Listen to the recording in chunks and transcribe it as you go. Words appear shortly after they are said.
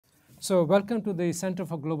So welcome to the Center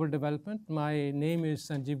for Global Development. My name is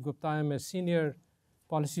Sanjeev Gupta. I'm a senior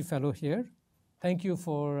policy fellow here. Thank you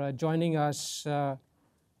for joining us for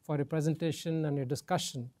a presentation and a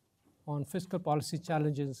discussion on fiscal policy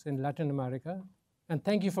challenges in Latin America. And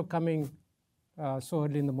thank you for coming so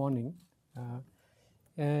early in the morning.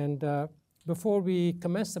 Before we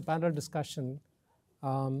commence the panel discussion,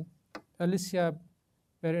 Alicia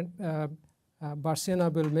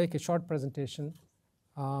Barcena will make a short presentation.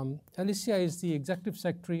 Alicia is the Executive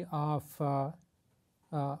Secretary of the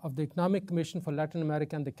Economic Commission for Latin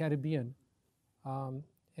America and the Caribbean.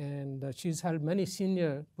 She's held many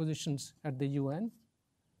senior positions at the UN.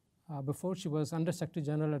 Before, she was Under Secretary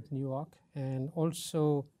General at New York and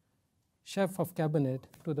also Chef of Cabinet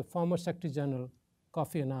to the former Secretary General,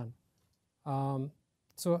 Kofi Annan.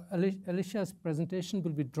 So Alicia's presentation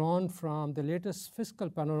will be drawn from the latest Fiscal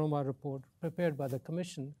Panorama report prepared by the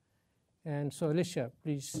Commission. And so, Alicia,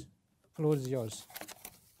 please, the floor is yours.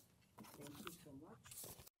 Thank you so much.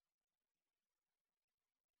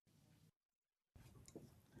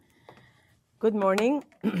 Good morning.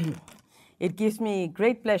 It gives me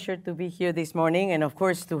great pleasure to be here this morning and, of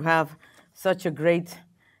course, to have such a great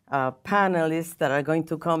panelists that are going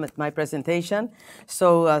to come at my presentation.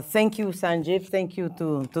 So thank you, Sanjeev. Thank you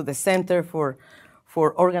to the Center for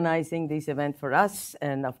organizing this event for us.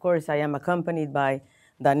 And, of course, I am accompanied by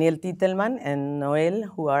Daniel Titelman and Noel,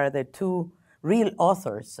 who are the two real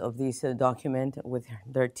authors of this document with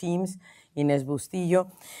their teams, Inés Bustillo.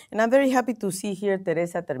 And I'm very happy to see here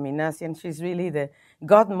Teresa Terminacian. She's really the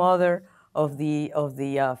godmother of the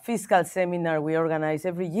fiscal seminar we organize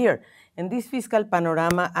every year. And this fiscal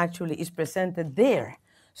panorama actually is presented there.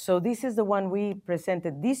 So this is the one we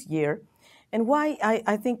presented this year. And why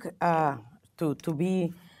I think to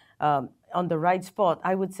be on the right spot,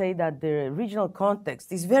 I would say that the regional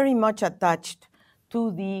context is very much attached to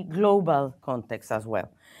the global context as well.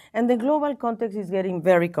 And the global context is getting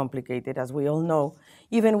very complicated, as we all know.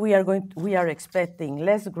 Even we are expecting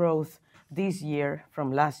less growth this year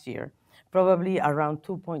from last year, probably around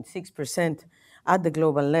 2.6% at the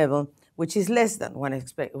global level, which is less than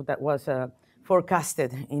that was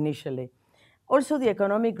forecasted initially. Also, the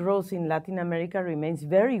economic growth in Latin America remains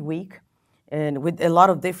very weak, and with a lot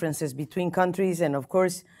of differences between countries. And of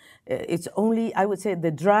course, it's only, I would say,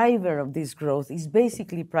 the driver of this growth is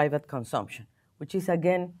basically private consumption, which is,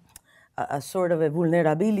 again, a sort of a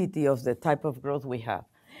vulnerability of the type of growth we have.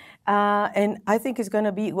 And I think it's going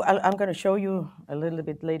to be, I'm going to show you a little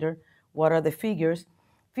bit later what are the figures.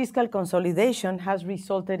 Fiscal consolidation has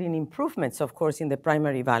resulted in improvements, of course, in the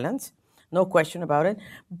primary balance, no question about it.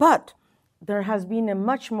 But there has been a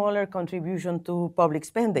much smaller contribution to public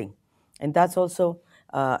spending. And that's also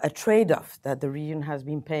a trade-off that the region has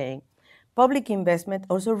been paying. Public investment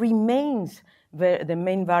also remains the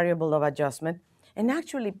main variable of adjustment. And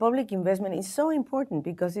actually, public investment is so important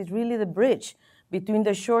because it's really the bridge between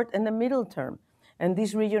the short and the middle term. And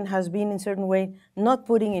this region has been, in a certain way, not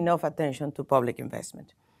putting enough attention to public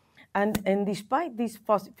investment. And despite these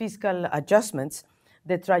fiscal adjustments,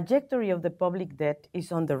 the trajectory of the public debt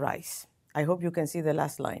is on the rise. I hope you can see the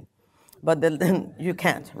last line. But then you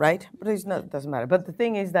can't, right? But it doesn't matter. But the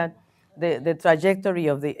thing is that the trajectory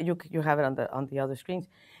of you have it on the other screens.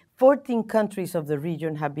 14 countries of the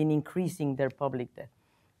region have been increasing their public debt.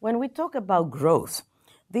 When we talk about growth,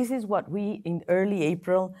 this is what we in early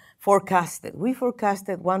April forecasted. We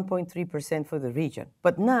forecasted 1.3% for the region.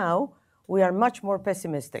 But now we are much more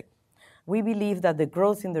pessimistic. We believe that the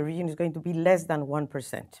growth in the region is going to be less than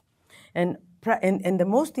 1%. And the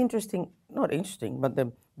most interesting, not interesting, but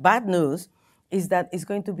the bad news is that it's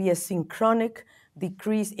going to be a synchronic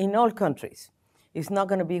decrease in all countries. It's not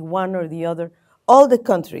going to be one or the other. All the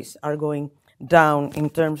countries are going down in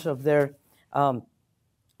terms of their on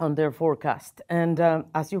their forecast. And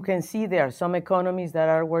as you can see, there are some economies that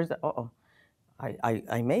are worse.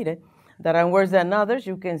 I made it. That are worse than others.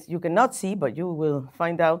 You cannot see, but you will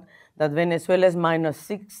find out that Venezuela is minus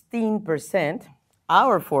 16%.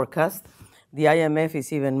 Our forecast, the IMF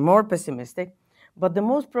is even more pessimistic. But the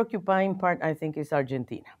most preoccupying part, I think, is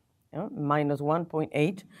Argentina, minus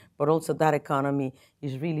 1.8, but also that economy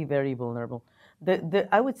is really very vulnerable.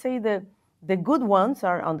 I would say the good ones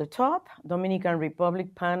are on the top, Dominican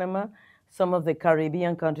Republic, Panama, some of the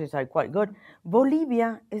Caribbean countries are quite good.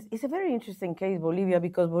 Bolivia is a very interesting case, Bolivia,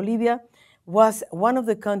 because Bolivia was one of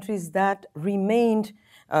the countries that remained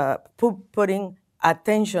putting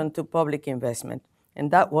attention to public investment.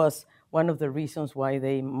 And that was one of the reasons why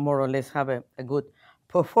they more or less have a good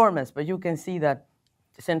performance. But you can see that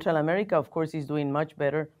Central America, of course, is doing much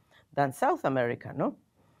better than South America, no?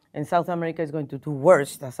 And South America is going to do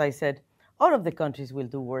worse, as I said, all of the countries will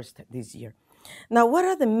do worse this year. Now, what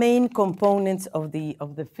are the main components of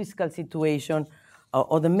the fiscal situation,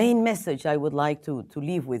 or the main message I would like to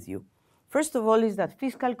leave with you? First of all is that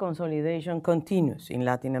fiscal consolidation continues in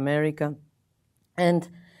Latin America, and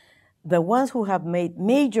the ones who have made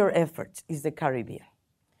major efforts is the Caribbean.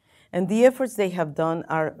 And the efforts they have done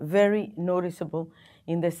are very noticeable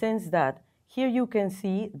in the sense that here you can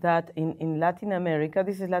see that in Latin America,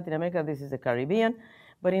 this is Latin America, this is the Caribbean,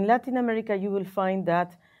 but in Latin America you will find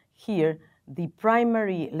that here the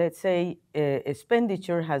primary, let's say,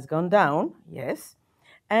 expenditure has gone down, yes,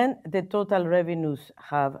 and the total revenues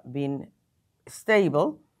have been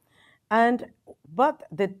stable, but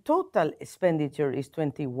the total expenditure is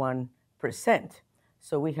 21%.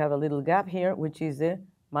 So we have a little gap here, which is the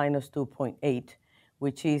minus 2.8,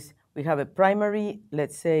 which is, we have a primary,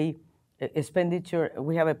 let's say, expenditure,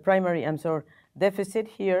 we have a primary, deficit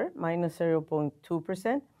here, minus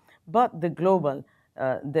 0.2%, but the global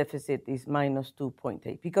deficit is minus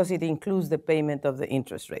 2.8 because it includes the payment of the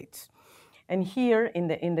interest rates. And here in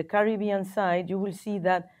the Caribbean side, you will see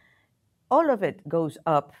that all of it goes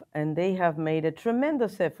up, and they have made a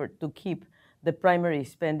tremendous effort to keep the primary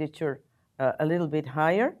expenditure a little bit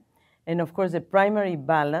higher. And of course, the primary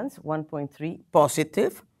balance, 1.3,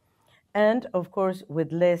 positive. And of course,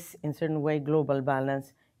 with less, in certain way, global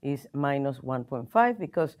balance is minus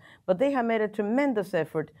 1.5 but they have made a tremendous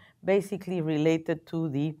effort basically related to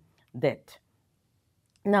the debt.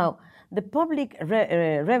 Now, the public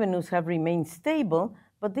revenues have remained stable,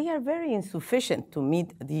 but they are very insufficient to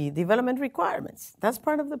meet the development requirements. That's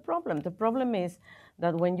part of the problem. The problem is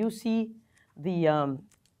that when you see the,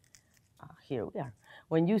 here we are.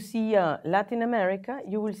 When you see Latin America,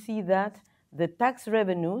 you will see that the tax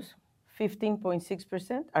revenues,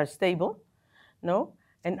 15.6%, are stable, no?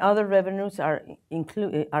 And other revenues are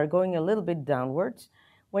going a little bit downwards.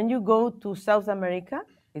 When you go to South America,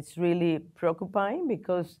 it's really preoccupying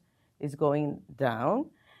because it's going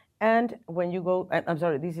down. And when you go,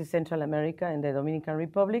 this is Central America and the Dominican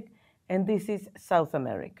Republic, and this is South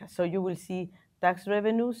America. So you will see tax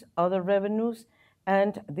revenues, other revenues,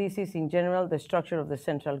 and this is in general the structure of the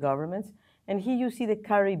central governments. And here you see the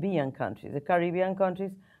Caribbean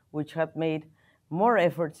countries which have made more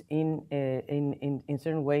efforts in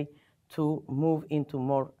certain way to move into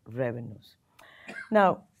more revenues.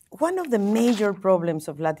 Now, one of the major problems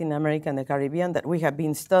of Latin America and the Caribbean that we have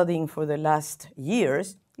been studying for the last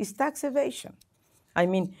years is tax evasion. I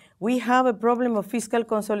mean, we have a problem of fiscal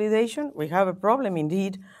consolidation. We have a problem,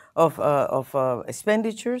 indeed, of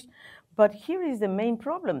expenditures. But here is the main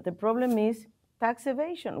problem. The problem is tax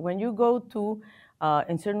evasion. When you go to,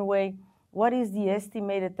 in certain way, what is the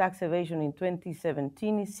estimated tax evasion in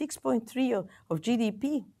 2017 is 6.3 of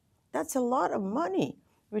GDP. That's a lot of money.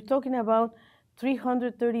 We're talking about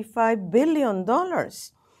 $335 billion.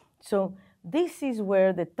 So this is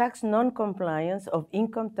where the tax non-compliance of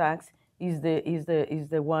income tax is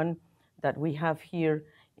the one that we have here,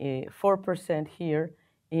 4% here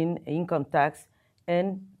in income tax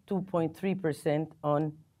and 2.3%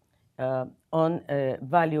 on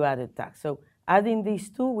value-added tax. So adding these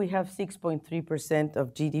two, we have 6.3%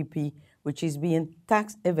 of GDP, which is being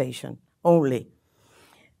tax evasion only.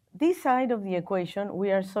 This side of the equation,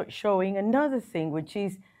 we are showing another thing, which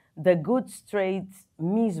is the goods trades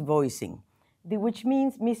misinvoicing,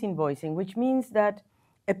 which means that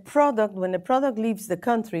a product, when a product leaves the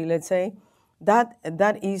country, let's say,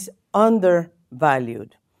 that is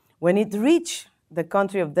undervalued. When it reaches the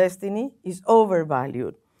country of destiny, is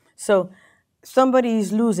overvalued. So somebody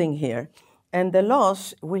is losing here. And the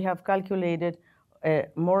loss, we have calculated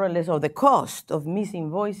more or less, or the cost of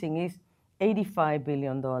misinvoicing is $85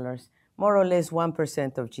 billion, more or less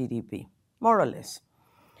 1% of GDP, more or less.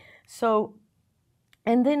 So,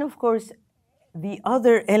 and then of course, the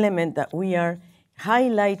other element that we are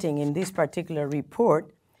highlighting in this particular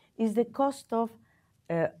report is the cost of,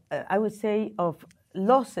 I would say, of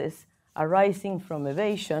losses arising from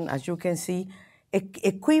evasion. As you can see,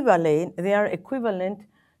 they are equivalent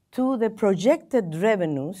to the projected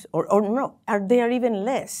revenues, they are even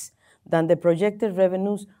less than the projected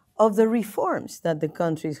revenues of the reforms that the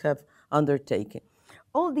countries have undertaken.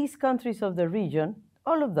 All these countries of the region,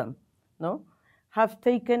 all of them, have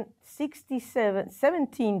taken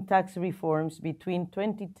 17 tax reforms between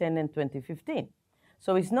 2010 and 2015.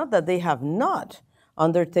 So it's not that they have not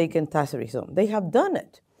undertaken tax reform. They have done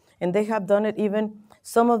it. And they have done it even,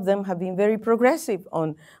 some of them have been very progressive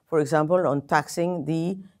on, for example, on taxing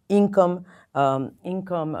the income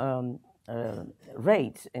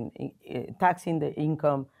rates and taxing the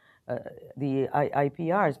income, the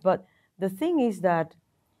IPRs. But the thing is that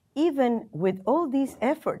even with all these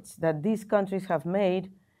efforts that these countries have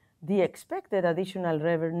made, the expected additional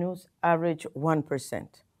revenues average 1%,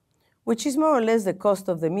 which is more or less the cost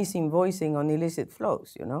of the misinvoicing on illicit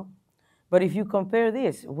flows, you know. But if you compare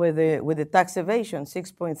this with the tax evasion,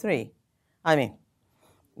 6.3, I mean,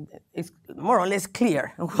 it's more or less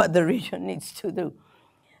clear what the region needs to do.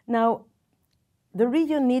 Now, the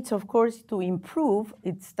region needs, of course, to improve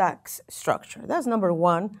its tax structure. That's number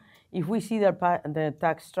one. If we see the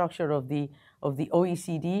tax structure of the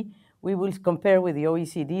OECD, we will compare with the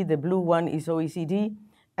OECD. The blue one is OECD,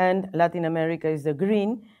 and Latin America is the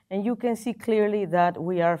green. And you can see clearly that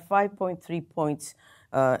we are 5.3 points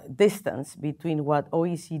distance between what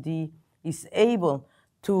OECD is able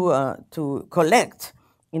to collect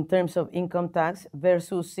in terms of income tax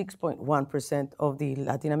versus 6.1% of the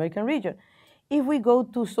Latin American region. If we go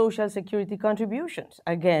to social security contributions,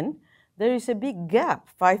 again, there is a big gap,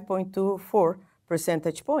 5.24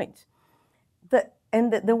 percentage points.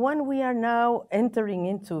 The one we are now entering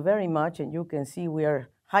into very much, and you can see we are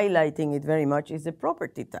highlighting it very much, is the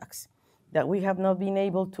property tax, that we have not been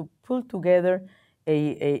able to pull together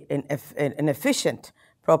an efficient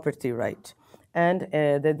property right. And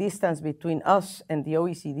the distance between us and the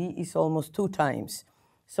OECD is almost 2 times.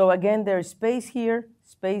 So again, there's space here,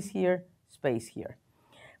 space here, space here.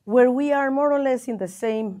 Where we are more or less in the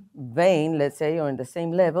same vein, let's say, or in the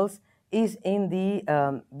same levels, is in the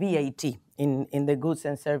VAT, in the goods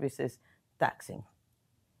and services taxing.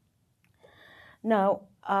 Now,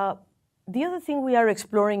 the other thing we are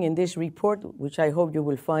exploring in this report, which I hope you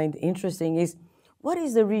will find interesting, is what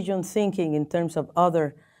is the region thinking in terms of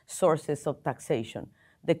other sources of taxation?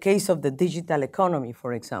 The case of the digital economy,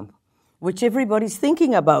 for example, which everybody's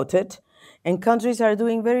thinking about it, and countries are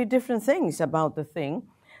doing very different things about the thing.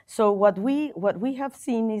 So what we have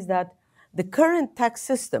seen is that the current tax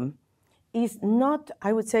system is not,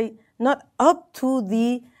 I would say, not up to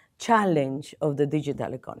the challenge of the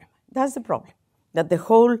digital economy. That's the problem, that the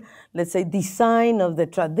whole, let's say, design of the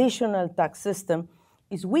traditional tax system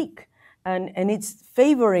is weak, and it's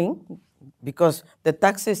favoring, because the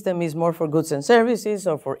tax system is more for goods and services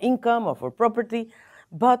or for income or for property,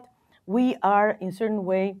 but we are in certain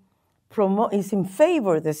way is in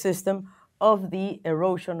favor of the system of the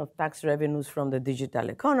erosion of tax revenues from the digital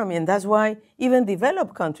economy. And that's why even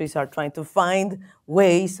developed countries are trying to find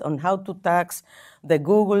ways on how to tax the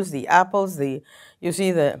Googles, the Apples, you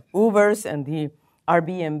see the Ubers and the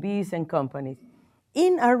Airbnbs and companies.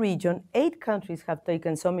 In our region, 8 countries have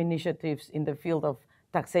taken some initiatives in the field of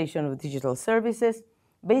taxation of digital services.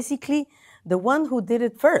 Basically, the one who did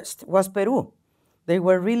it first was Peru. They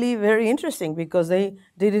were really very interesting because they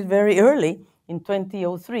did it very early in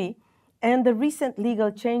 2003. And the recent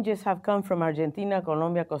legal changes have come from Argentina,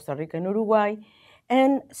 Colombia, Costa Rica, and Uruguay.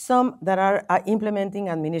 And some that are implementing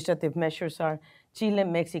administrative measures are Chile,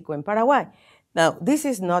 Mexico, and Paraguay. Now, this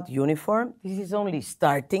is not uniform. This is only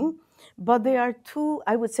starting. But there are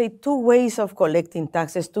I would say, two ways of collecting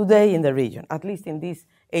taxes today in the region, at least in these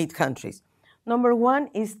 8 countries. Number one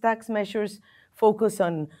is tax measures focus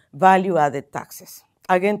on value-added taxes,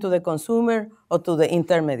 again, to the consumer or to the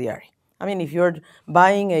intermediary. I mean, if you're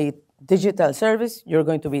buying a digital service, you're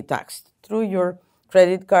going to be taxed. Through your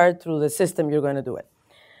credit card, through the system, you're going to do it.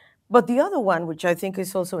 But the other one, which I think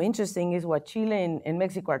is also interesting, is what Chile and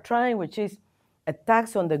Mexico are trying, which is a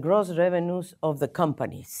tax on the gross revenues of the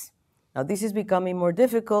companies. Now, this is becoming more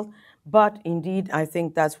difficult, but indeed, I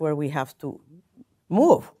think that's where we have to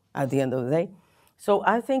move at the end of the day. So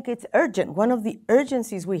I think it's urgent. One of the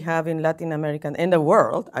urgencies we have in Latin America and the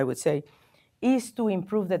world, I would say, is to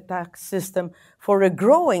improve the tax system for a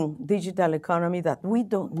growing digital economy that we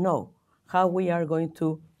don't know how we are going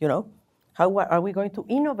to, how are we going to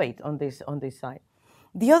innovate on this side.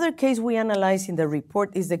 The other case we analyze in the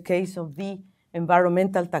report is the case of the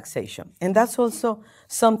environmental taxation. And that's also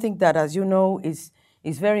something that, as you know, is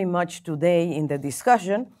very much today in the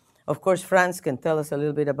discussion. Of course, France can tell us a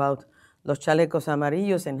little bit about los chalecos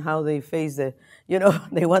amarillos and how they face they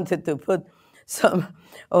wanted to put some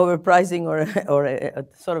overpricing or a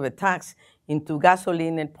sort of a tax into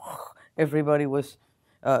gasoline, and everybody was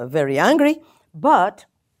very angry. But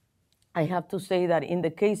I have to say that in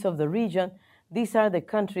the case of the region, these are the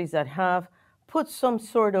countries that have put some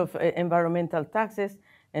sort of environmental taxes,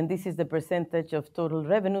 and this is the percentage of total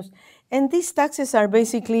revenues. And these taxes are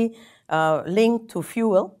basically linked to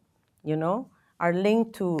fuel, are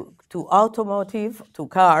linked to automotive, to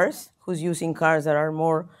cars, who's using cars that are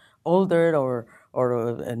more older or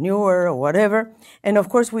newer or whatever. And of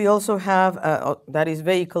course, we also have, that is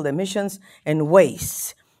vehicle emissions and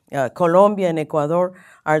wastes. Colombia and Ecuador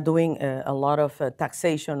are doing a lot of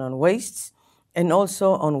taxation on wastes. and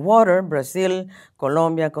also on water, Brazil,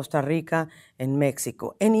 Colombia, Costa Rica, and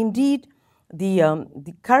Mexico. And indeed,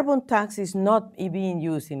 the carbon tax is not being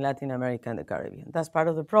used in Latin America and the Caribbean. That's part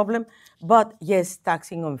of the problem. But yes,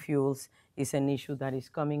 taxing on fuels is an issue that is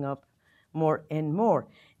coming up more and more.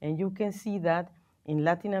 And you can see that in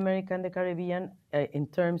Latin America and the Caribbean, in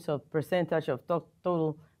terms of percentage of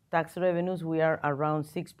total tax revenues, we are around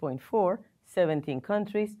 6.4, 17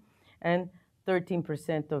 countries, and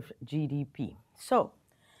 13% of GDP. So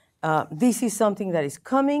this is something that is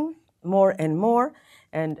coming more and more,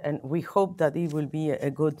 and we hope that it will be a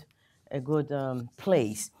good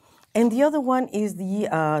place. And the other one is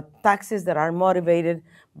the taxes that are motivated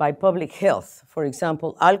by public health, for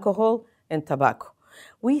example, alcohol and tobacco.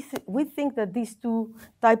 We think that these two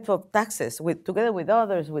types of taxes, together with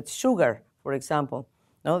others, with sugar, for example,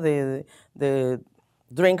 the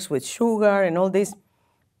drinks with sugar and all this,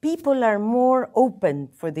 people are more open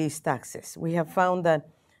for these taxes. We have found that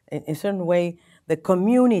in a certain way, the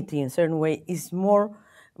community in a certain way is more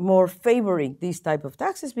favoring these type of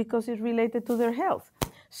taxes because it's related to their health.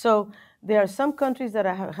 So there are some countries that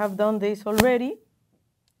have done this already,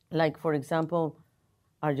 like, for example,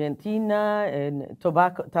 Argentina, and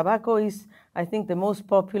tobacco is, I think, the most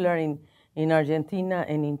popular in Argentina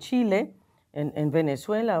and in Chile, and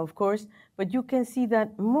Venezuela, of course. But you can see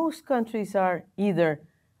that most countries are either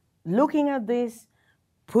looking at this,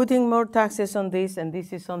 putting more taxes on this, and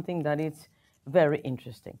this is something that is very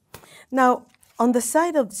interesting. Now, on the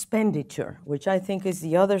side of expenditure, which I think is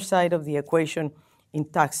the other side of the equation in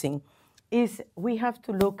taxing, is we have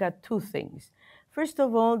to look at two things. First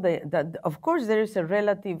of all, of course, there is a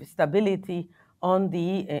relative stability on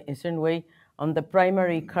in a certain way, on the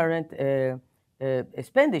primary current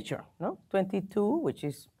expenditure, no? 22, which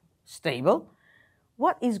is stable.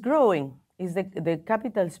 What is growing is the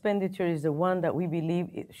capital expenditure is the one that we believe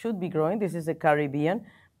it should be growing. This is the Caribbean.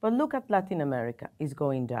 But look at Latin America, it's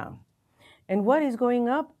going down. And what is going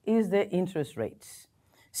up is the interest rates.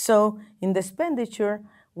 So in the expenditure,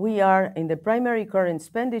 we are in the primary current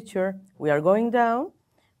expenditure, we are going down.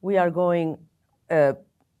 We are going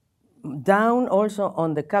down also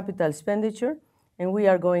on the capital expenditure, and we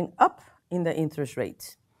are going up in the interest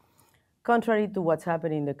rates, contrary to what's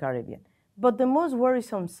happening in the Caribbean. But the most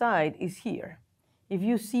worrisome side is here. If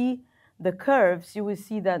you see the curves, you will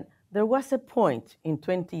see that there was a point in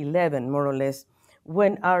 2011, more or less,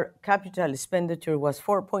 when our capital expenditure was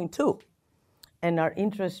 4.2, and our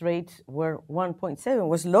interest rates were 1.7,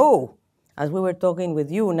 was low. As we were talking with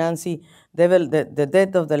you, Nancy, the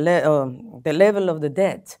level of the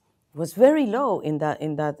debt was very low in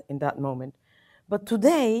that moment. But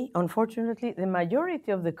today, unfortunately, the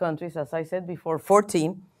majority of the countries, as I said before,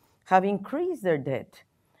 14, have increased their debt,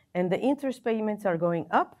 and the interest payments are going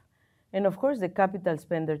up, and of course the capital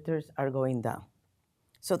expenditures are going down.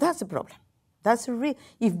 So that's a problem.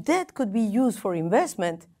 If debt could be used for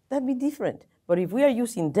investment, that'd be different. But if we are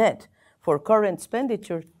using debt for current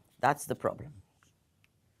expenditure, that's the problem.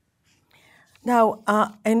 Now,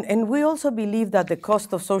 and we also believe that the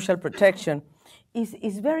cost of social protection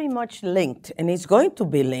is very much linked, and it's going to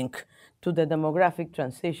be linked to the demographic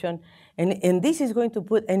transition, and this is going to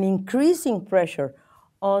put an increasing pressure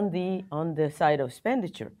on the side of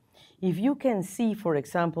expenditure. If you can see, for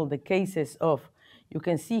example, the cases of, you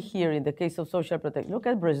can see here in the case of social protection, look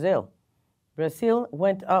at Brazil. Brazil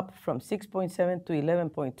went up from 6.7 to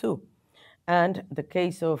 11.2. And the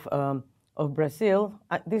case of Brazil,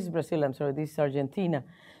 this is Brazil, I'm sorry, this is Argentina.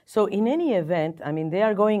 So in any event, I mean, they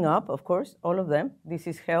are going up, of course, all of them. This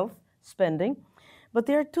is health spending. But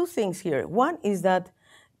there are two things here. One is that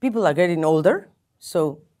people are getting older,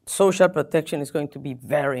 so social protection is going to be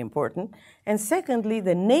very important. And secondly,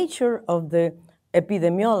 the nature of the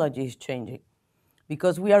epidemiology is changing,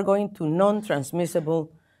 because we are going to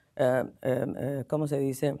non-transmissible, ¿cómo se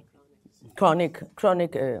dice?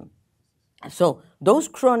 Chronic. So those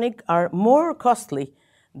chronic are more costly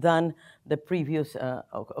than the previous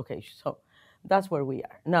occasion. So that's where we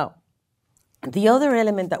are. Now, the other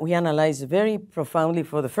element that we analyze very profoundly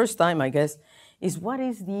for the first time, I guess, is what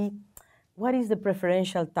is the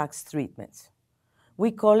preferential tax treatments?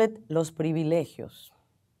 We call it los privilegios,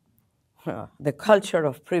 the culture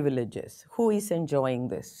of privileges. Who is enjoying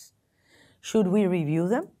this? Should we review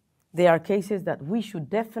them? There are cases that we should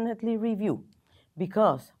definitely review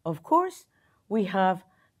because, of course, we have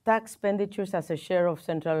tax expenditures as a share of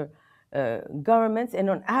central governments,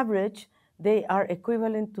 and on average, they are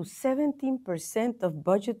equivalent to 17% of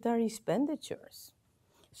budgetary expenditures.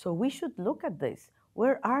 So we should look at this.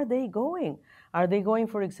 Where are they going? Are they going,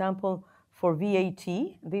 for example, for VAT.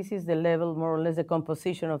 This is the level, more or less, the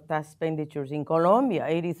composition of tax expenditures in Colombia.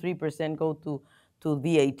 83% go to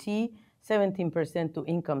VAT, 17% to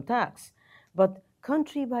income tax. But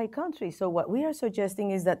country by country, so what we are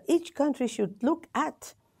suggesting is that each country should look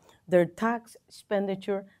at their tax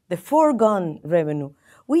expenditure, the foregone revenue.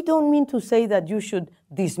 We don't mean to say that you should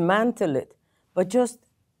dismantle it, but just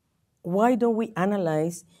why don't we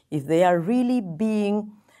analyze if they are really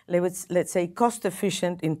being, let's say, cost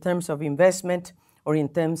efficient in terms of investment or in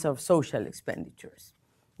terms of social expenditures.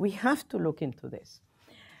 We have to look into this.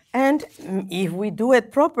 And if we do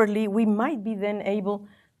it properly, we might be then able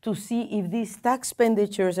to see if these tax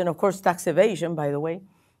expenditures, and of course tax evasion, by the way,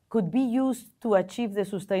 could be used to achieve the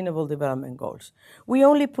Sustainable Development Goals. We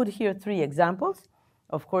only put here 3 examples.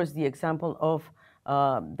 Of course, the example of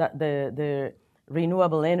the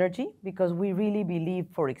renewable energy, because we really believe,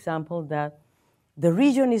 for example, that the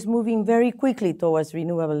region is moving very quickly towards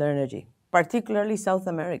renewable energy, particularly South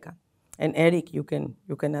America. And Eric, you can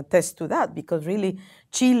attest to that, because really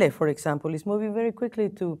Chile, for example, is moving very quickly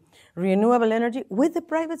to renewable energy with the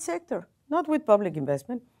private sector, not with public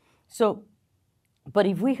investment. So, but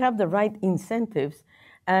if we have the right incentives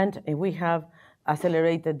and if we have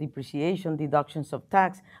accelerated depreciation, deductions of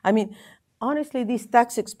tax, I mean, honestly, this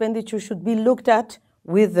tax expenditure should be looked at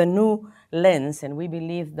with the new lens, and we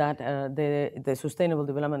believe that the Sustainable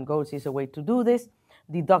Development Goals is a way to do this.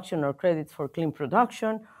 Deduction or credits for clean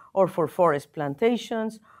production, or for forest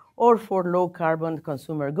plantations, or for low carbon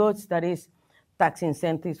consumer goods, that is, tax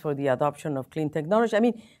incentives for the adoption of clean technology. I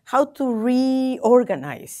mean, how to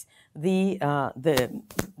reorganize the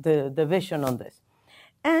vision on this.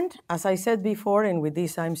 And as I said before, and with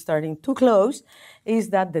this I'm starting to close, is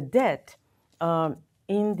that the debt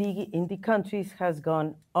in the countries has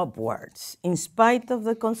gone upwards. In spite of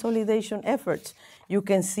the consolidation efforts, you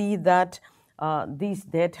can see that this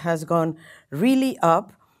debt has gone really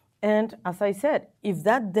up. And as I said, if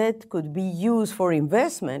that debt could be used for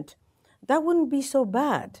investment, that wouldn't be so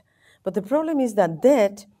bad. But the problem is that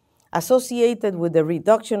debt associated with the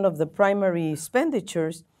reduction of the primary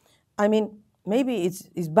expenditures, I mean, maybe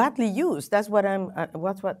it's badly used. That's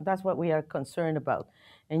what we are concerned about.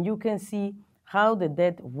 And you can see how the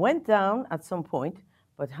debt went down at some point,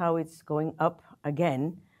 but how it's going up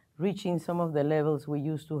again, reaching some of the levels we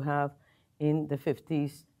used to have in the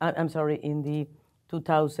 50s, in the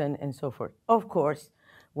 2000 and so forth. Of course,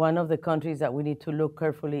 one of the countries that we need to look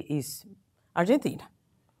carefully is Argentina,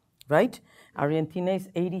 right? Argentina is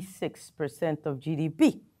 86% of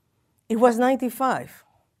GDP. It was 95.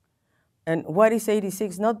 And what is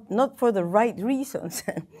 86? Not for the right reasons.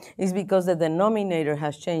 It's because the denominator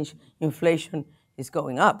has changed. Inflation is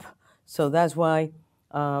going up. So that's why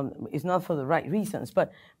it's not for the right reasons.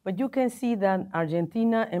 But you can see that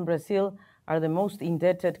Argentina and Brazil are the most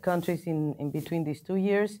indebted countries in between these 2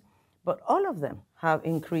 years. But all of them have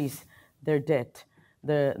increased their debt,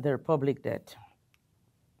 their public debt.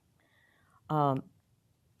 And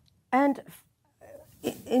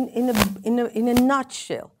in a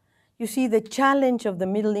nutshell, you see the challenge of the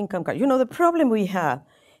middle income country. You know, the problem we have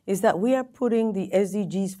is that we are putting the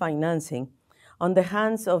SDGs financing on the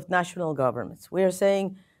hands of national governments. We are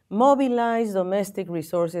saying mobilize domestic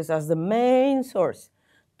resources as the main source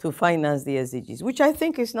to finance the SDGs, which I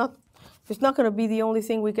think it's not going to be the only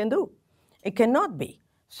thing we can do. It cannot be.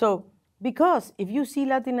 So, because if you see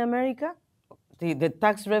Latin America, the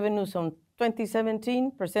tax revenues on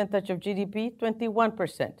 2017, percentage of GDP,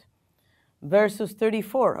 21%, versus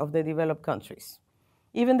 34 of the developed countries.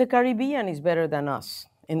 Even the Caribbean is better than us.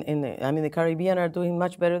 The Caribbean are doing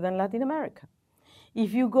much better than Latin America.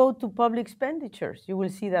 If you go to public expenditures, you will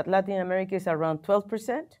see that Latin America is around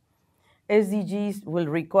 12%. SDGs will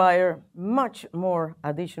require much more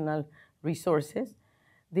additional resources.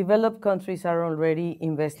 Developed countries are already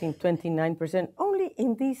investing 29% only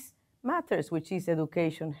in these matters, which is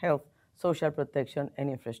education, health, social protection, and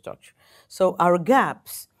infrastructure. So our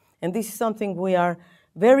gaps, and this is something we are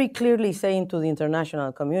very clearly saying to the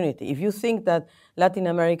international community. If you think that Latin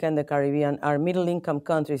America and the Caribbean are middle-income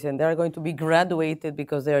countries and they're going to be graduated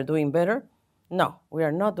because they are doing better, no, we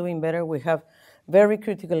are not doing better. We have very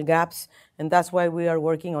critical gaps, and that's why we are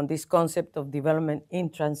working on this concept of development in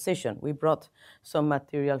transition. We brought some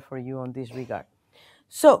material for you on this regard.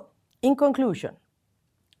 So, in conclusion,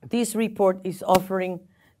 this report is offering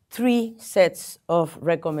 3 sets of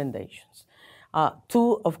recommendations.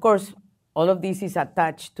 2, of course, all of this is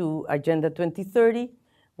attached to Agenda 2030,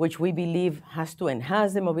 which we believe has to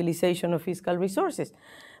enhance the mobilization of fiscal resources.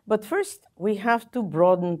 But first, we have to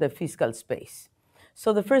broaden the fiscal space.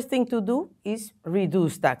 So the first thing to do is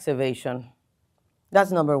reduce tax evasion.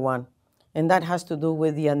 That's number 1. and that has to do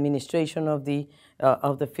with the administration of the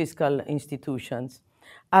fiscal institutions.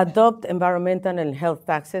 Adopt environmental and health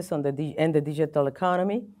taxes on the digital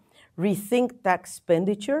economy, rethink tax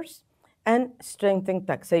expenditures, and strengthen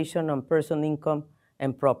taxation on personal income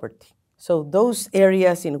and property. So those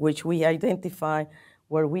areas in which we identify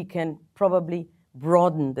where we can probably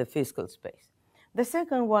broaden the fiscal space. The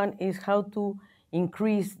second one is how to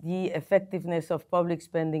increase the effectiveness of public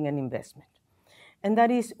spending and investment. And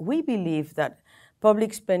that is, we believe that public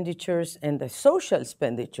expenditures and the social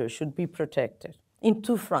expenditure should be protected in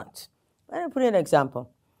two fronts. Let me put an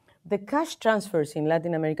example. The cash transfers in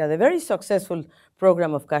Latin America, the very successful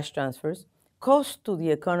program of cash transfers, cost to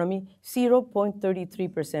the economy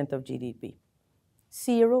 0.33% of GDP.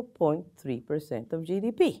 0.3% of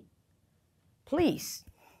GDP. Please,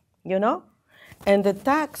 you know? And the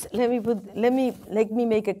tax, let me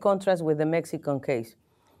make a contrast with the Mexican case.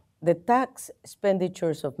 The tax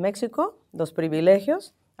expenditures of Mexico, those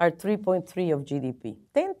privilegios, are 3.3 of GDP,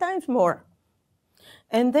 10 times more.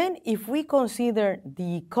 And then if we consider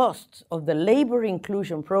the costs of the labor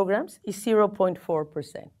inclusion programs, is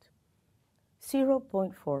 0.4%.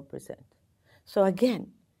 0.4%. So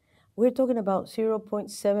again, we're talking about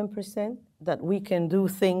 0.7% that we can do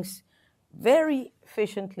things very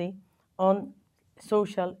efficiently on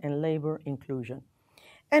social and labor inclusion.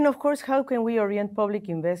 And of course, how can we orient public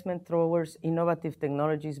investment towards innovative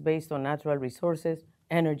technologies based on natural resources,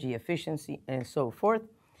 energy efficiency, and so forth?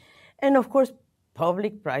 And of course,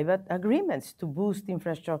 public-private agreements to boost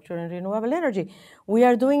infrastructure and renewable energy. We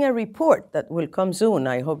are doing a report that will come soon.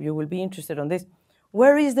 I hope you will be interested on this.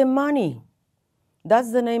 Where is the money?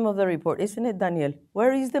 That's the name of the report, isn't it, Daniel?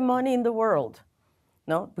 Where is the money in the world?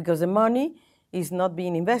 No, because the money is not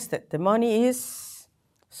being invested. The money is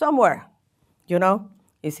somewhere, you know?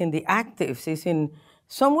 It's in the actives, it's in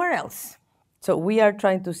somewhere else. So we are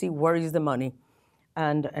trying to see where is the money,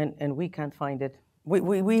 and we can't find it.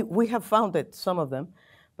 We have found it, some of them,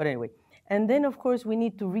 but anyway. And then, of course, we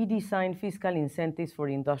need to redesign fiscal incentives for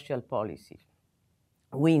industrial policy.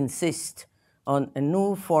 We insist on a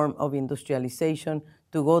new form of industrialization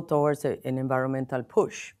to go towards an environmental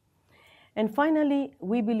push. And finally,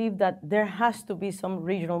 we believe that there has to be some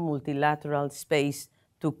regional multilateral space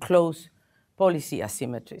to close policy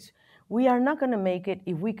asymmetries. We are not going to make it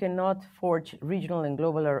if we cannot forge regional and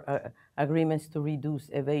global agreements to reduce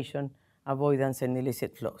evasion, avoidance, and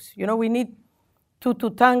illicit flows. You know, we need two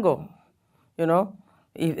to tango. You know,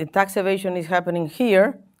 if tax evasion is happening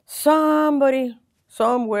here, somebody,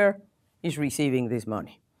 somewhere is receiving this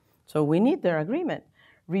money. So we need their agreement.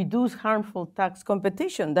 Reduce harmful tax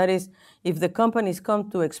competition. That is, if the companies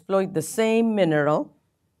come to exploit the same mineral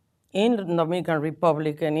in the Dominican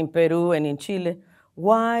Republic and in Peru and in Chile,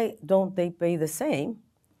 why don't they pay the same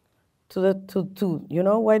you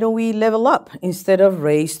know, why don't we level up instead of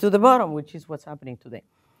race to the bottom, which is what's happening today?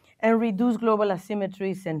 And reduce global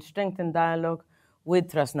asymmetries and strengthen dialogue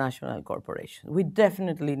with transnational corporations. We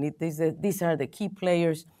definitely need these are the key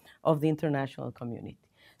players of the international community.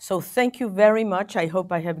 So thank you very much. I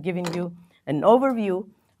hope I have given you an overview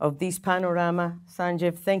of this panorama.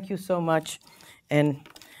 Sanjeev, thank you so much. And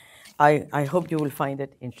I hope you will find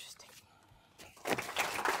it interesting. Okay.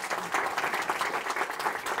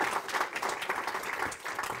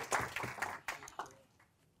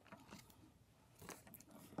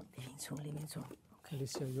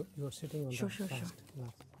 Alicia, you're sitting on sure.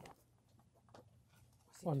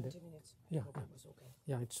 On the, yeah,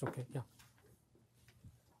 yeah, it's okay, yeah.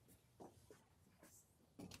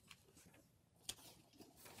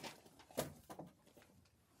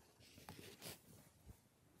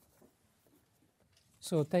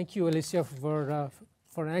 So thank you, Alicia, for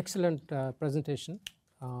an excellent presentation.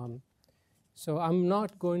 So I'm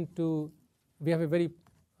not going to, we have a very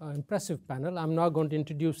impressive panel. I'm not going to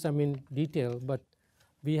introduce them in detail, but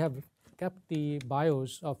we have kept the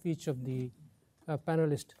bios of each of the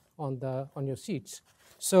panelists on your seats.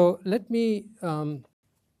 So let me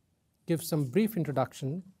give some brief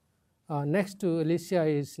introduction. Next to Alicia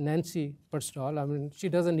is Nancy Perstall. I mean, she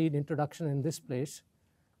doesn't need introduction in this place.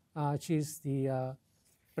 She's the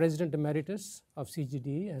President Emeritus of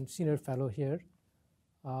CGD and Senior Fellow here,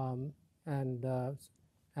 and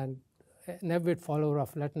an avid follower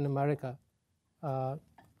of Latin America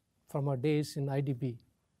from her days in IDB.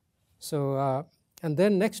 So, and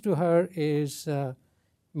then next to her is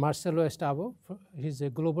Marcelo Estavo. He's a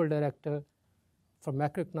Global Director for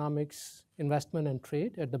Macroeconomics, Investment and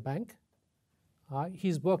Trade at the bank.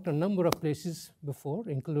 He's worked a number of places before,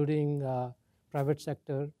 including private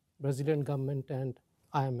sector, Brazilian government, and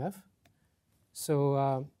IMF.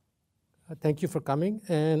 So thank you for coming.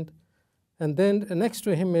 And And then next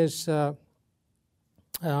to him is Eric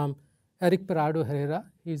Parado Herrera.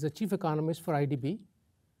 He's the chief economist for IDB.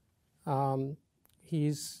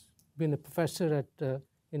 He's been a professor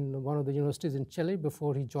in one of the universities in Chile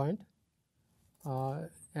before he joined,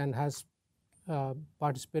 and has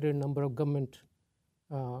participated in a number of government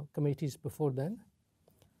committees before then.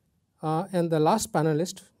 And the last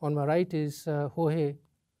panelist on my right is Jorge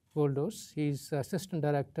Goldos. He's assistant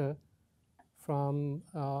director from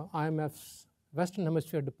IMF's Western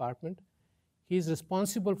Hemisphere Department. He's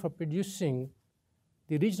responsible for producing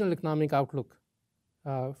the regional economic outlook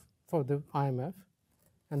for the IMF,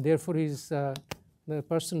 and therefore he's the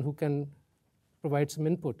person who can provide some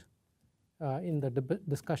input in the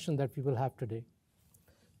discussion that we will have today.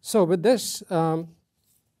 So with this,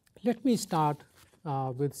 let me start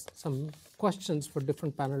with some questions for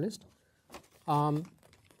different panelists.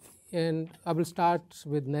 And I will start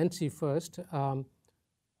with Nancy first.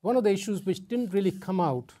 One of the issues which didn't really come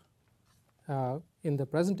out in the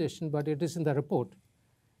presentation, but it is in the report,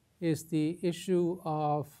 is the issue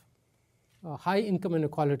of high income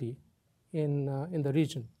inequality in the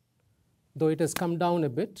region. Though it has come down a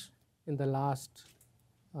bit in the last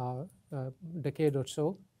decade or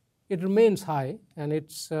so, it remains high, and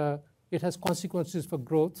it has consequences for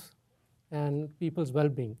growth and people's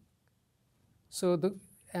well-being. So the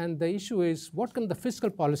issue is, what can the fiscal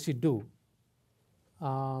policy do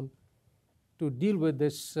to deal with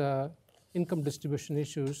this income distribution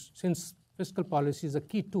issues, since fiscal policy is a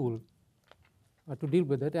key tool to deal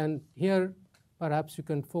with it. And here, perhaps you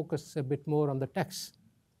can focus a bit more on the tax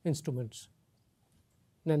instruments.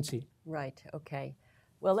 Nancy. Right, okay.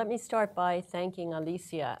 Well, let me start by thanking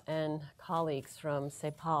Alicia and colleagues from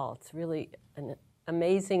CEPAL. It's really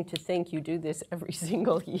amazing to think you do this every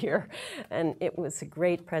single year. And it was a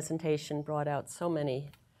great presentation, brought out so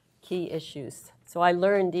many key issues. So I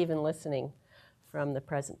learned even listening from the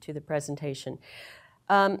presentation.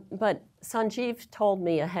 But Sanjeev told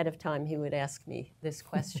me ahead of time he would ask me this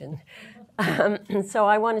question. So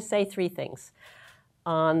I want to say three things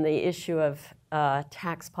on the issue of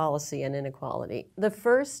tax policy and inequality. The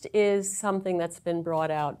first is something that's been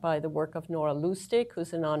brought out by the work of Nora Lustig,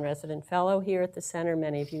 who's a non-resident fellow here at the center.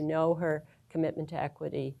 Many of you know her Commitment to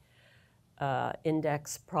Equity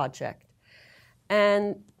Index project.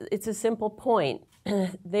 And it's a simple point.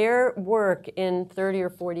 Their work in 30 or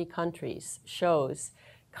 40 countries shows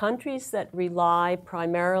countries that rely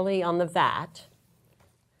primarily on the VAT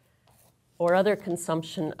or other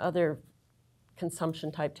consumption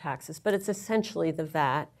type taxes, but it's essentially the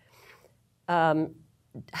VAT,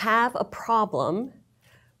 have a problem,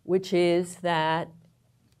 which is that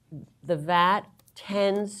the VAT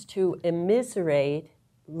tends to immiserate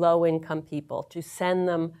low-income people, to send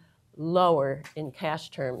them lower in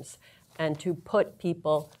cash terms, and to put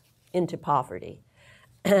people into poverty.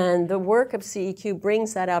 And the work of CEQ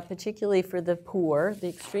brings that out, particularly for the poor, the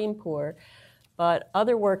extreme poor. But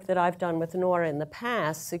other work that I've done with Nora in the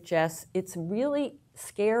past suggests it's really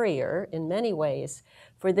scarier in many ways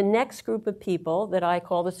for the next group of people that I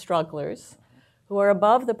call the strugglers, who are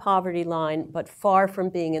above the poverty line but far from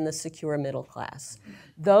being in the secure middle class.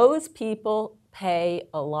 Those people pay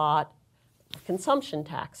a lot of consumption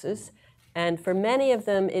taxes, and for many of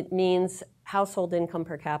them it means household income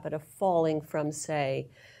per capita falling from, say,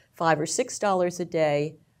 $5 or $6 a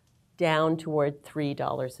day down toward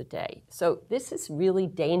 $3 a day. So this is really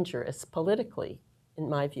dangerous politically, in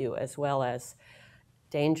my view, as well as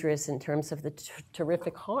dangerous in terms of the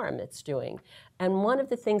terrific harm it's doing. And one of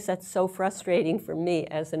the things that's so frustrating for me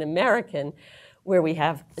as an American, where we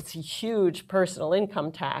have it's a huge personal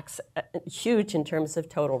income tax, huge in terms of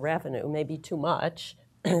total revenue, maybe too much,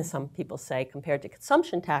 some people say, compared to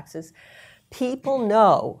consumption taxes, people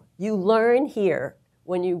know, you learn here,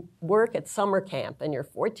 when you work at summer camp and you're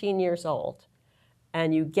 14 years old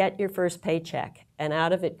and you get your first paycheck and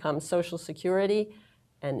out of it comes Social Security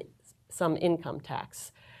and some income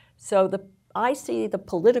tax. So I see the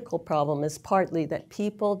political problem as partly that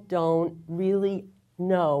people don't really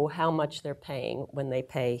know how much they're paying when they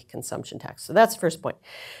pay consumption tax. So that's the first point.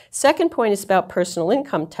 Second point is about personal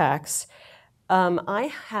income tax.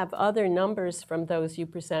 I have other numbers from those you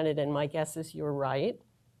presented, and my guess is you're right.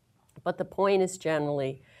 But the point is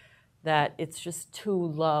generally that it's just too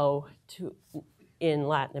low in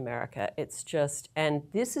Latin America. It's just, and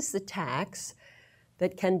this is the tax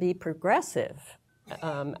that can be progressive.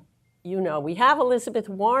 You know, we have Elizabeth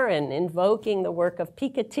Warren invoking the work of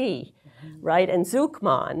Piketty, right, and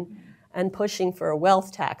Zuckman, and pushing for a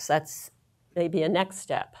wealth tax. That's maybe a next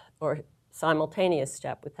step or simultaneous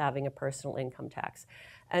step with having a personal income tax.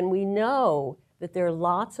 And we know that there are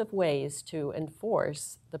lots of ways to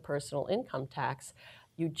enforce the personal income tax.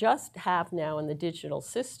 You just have now in the digital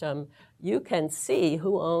system, you can see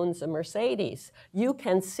who owns a Mercedes. You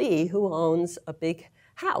can see who owns a big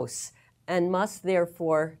house and must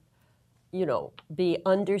therefore, be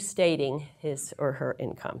understating his or her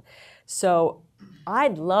income. So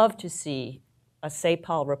I'd love to see a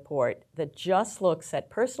CEPAL report that just looks at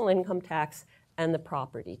personal income tax and the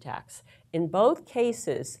property tax. In both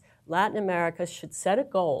cases, Latin America should set a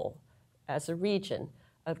goal as a region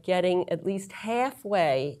of getting at least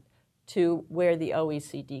halfway to where the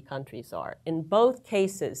OECD countries are. In both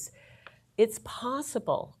cases, it's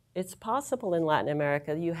possible. It's possible in Latin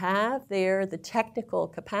America. You have there the technical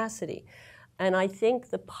capacity. And I think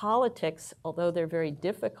the politics, although they're very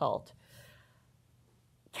difficult,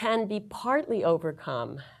 can be partly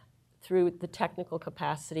overcome through the technical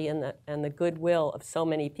capacity and the goodwill of so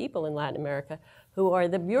many people in Latin America who are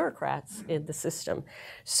the bureaucrats in the system.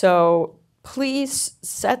 So please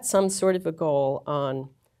set some sort of a goal on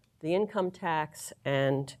the income tax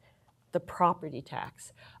and the property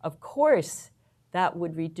tax. Of course, that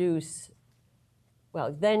would reduce,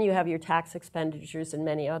 well, then you have your tax expenditures and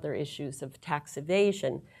many other issues of tax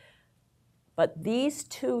evasion. But these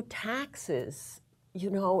two taxes,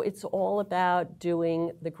 it's all about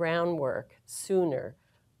doing the groundwork sooner.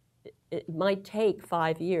 It might take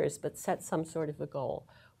 5 years, but set some sort of a goal.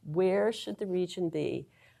 Where should the region be,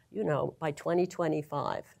 by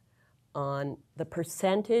 2025 on the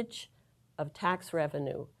percentage of tax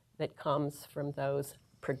revenue that comes from those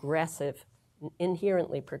progressive,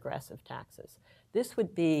 inherently progressive taxes? This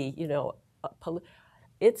would be,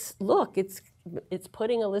 it's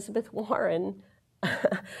putting Elizabeth Warren,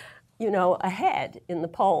 ahead in the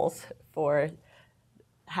polls for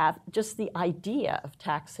have just the idea of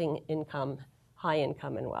taxing income, high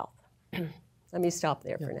income and wealth. Let me stop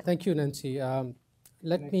there for now. Thank you, Nancy. Can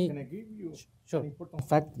I give you an important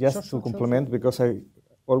fact just to complement, because I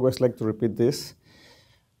always like to repeat this.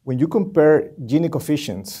 When you compare Gini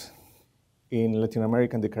coefficients in Latin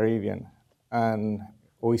America and the Caribbean and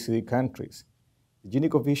OECD countries, the Gini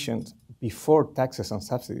coefficients before taxes and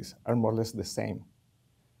subsidies are more or less the same.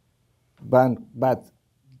 But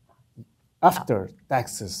after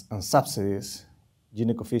taxes and subsidies,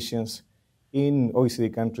 Gini coefficients in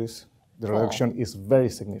OECD countries, the reduction is very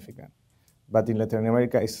significant. But in Latin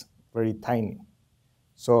America, it's very tiny.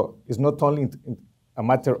 So it's not only a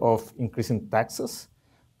matter of increasing taxes,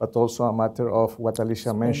 but also a matter of what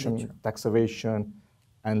Alicia mentioned, tax evasion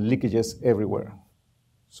and leakages everywhere.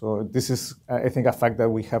 So this is, I think, a fact that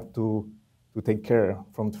we have to take care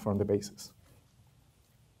from the basis.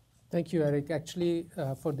 Thank you, Eric. Actually,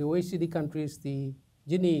 for the OECD countries, the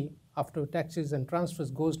Gini after taxes and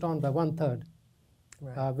transfers goes down by 1/3,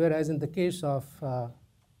 right. Whereas in the case of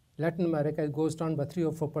Latin America, it goes down by 3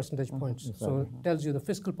 or 4 percentage points. Exactly. So it tells you the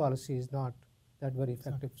fiscal policy is not that very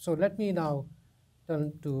effective. Exactly. So let me now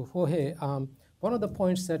turn to Jorge. One of the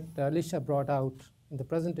points that Alicia brought out in the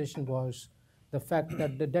presentation was the fact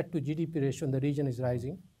that the debt to GDP ratio in the region is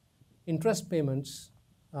rising. Interest payments,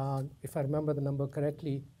 if I remember the number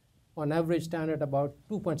correctly, on average stand at about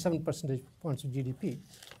 2.7 percentage points of GDP.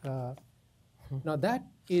 Now that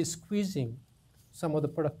is squeezing some of the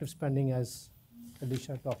productive spending, as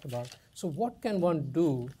Alicia talked about. So what can one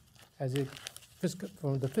do as a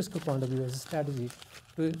from the fiscal point of view, as a strategy,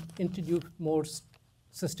 to introduce more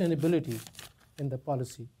sustainability in the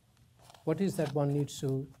policy? What is that one needs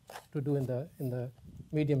to do in the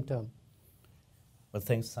medium term? Well,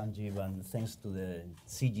 thanks, Sanjeev, and thanks to the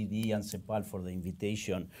CGD and CEPAL for the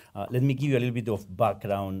invitation. Let me give you a little bit of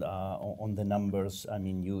background on the numbers. I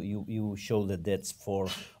mean, you show the debts for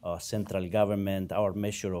central government. Our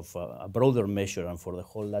measure of a broader measure, and for the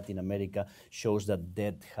whole Latin America, shows that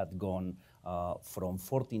debt had gone from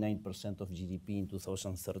 49% of GDP in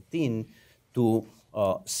 2013 to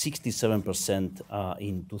 67%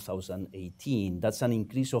 in 2018. That's an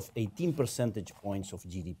increase of 18 percentage points of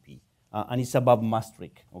GDP. And it's above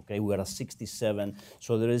Maastricht, okay? We are at 67,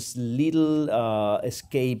 so there is little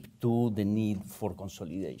escape to the need for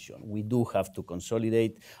consolidation. We do have to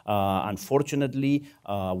consolidate. Unfortunately,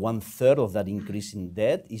 1/3 of that increase in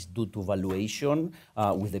debt is due to valuation.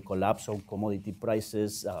 With the collapse of commodity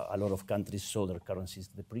prices, a lot of countries saw their currencies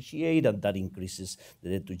depreciate, and that increases the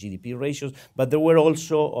debt to GDP ratios. But there were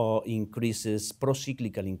also increases,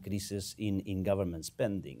 pro-cyclical increases in government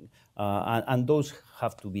spending, and those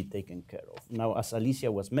have to be taken care of. Now, as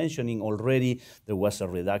Alicia was mentioning already, there was a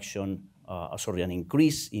reduction, an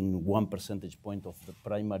increase in 1 percentage point of the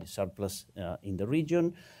primary surplus in the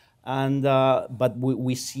region. And, but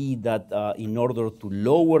we see that in order to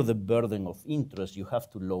lower the burden of interest, you have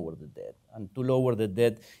to lower the debt. And to lower the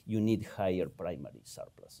debt, you need higher primary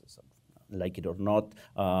surpluses. Like it or not,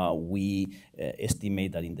 we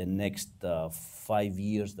estimate that in the next 5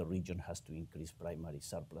 years, the region has to increase primary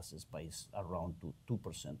surpluses by around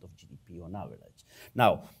 2% of GDP on average.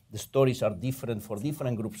 Now, the stories are different for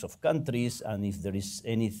different groups of countries, and if there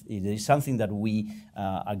is something that we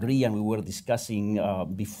agree and we were discussing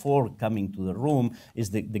before coming to the room, is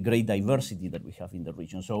the great diversity that we have in the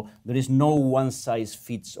region. So there is no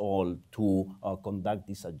one-size-fits-all to conduct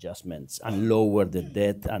these adjustments and lower the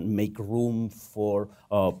debt and make room for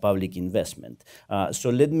public investment. So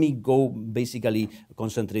let me go basically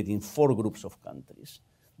concentrate in 4 groups of countries.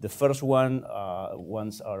 The first ones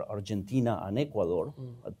are Argentina and Ecuador,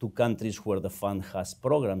 2 countries where the fund has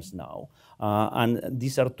programs now. And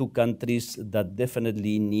these are 2 countries that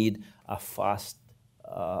definitely need a fast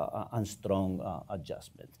and strong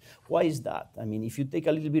adjustment. Why is that? I mean, if you take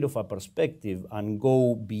a little bit of a perspective and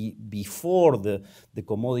go before the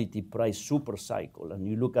commodity price super cycle, and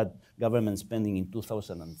you look at government spending in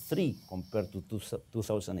 2003 compared to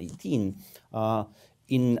 2018,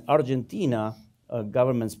 in Argentina,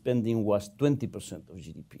 government spending was 20% of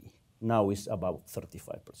GDP. Now it's about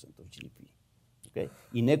 35% of GDP. Okay.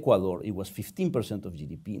 In Ecuador, it was 15% of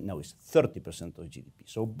GDP, now it's 30% of GDP.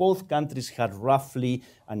 So both countries had roughly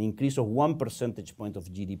an increase of 1 percentage point of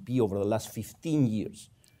GDP over the last 15 years,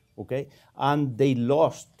 okay? And they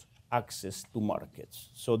lost access to markets.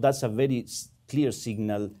 So that's a very clear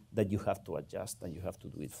signal that you have to adjust and you have to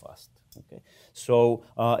do it fast, okay? So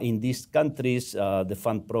in these countries, the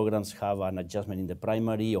fund programs have an adjustment in the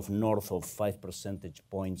primary of north of 5 percentage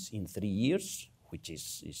points in 3 years, which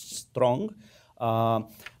is strong.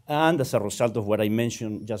 And as a result of what I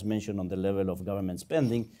just mentioned on the level of government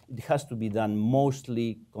spending, it has to be done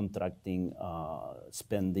mostly contracting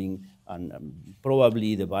spending, and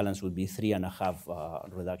probably the balance would be 3.5%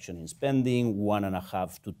 reduction in spending,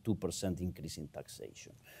 1.5% to 2% increase in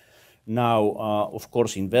taxation. Now, of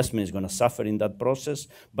course, investment is going to suffer in that process,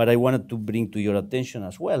 but I wanted to bring to your attention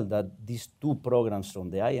as well that these 2 programs from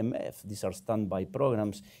the IMF, these are standby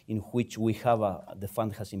programs in which we have the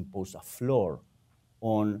fund has imposed a floor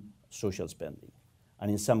on social spending. And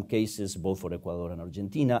in some cases, both for Ecuador and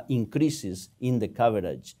Argentina, increases in the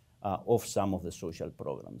coverage of some of the social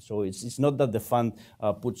programs. So it's not that the fund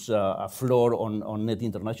puts a floor on net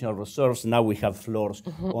international reserves. Now we have floors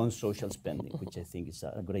on social spending, which I think is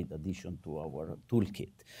a great addition to our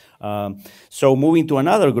toolkit. So moving to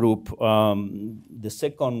another group, the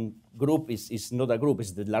second group is not a group,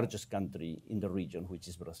 it's the largest country in the region, which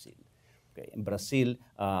is Brazil. Okay. And Brazil,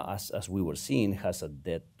 as we were seeing, has a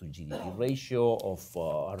debt to GDP ratio of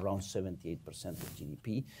around 78% of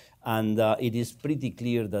GDP, and it is pretty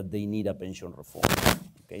clear that they need a pension reform.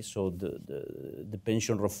 Okay, so the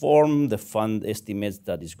pension reform, the fund estimates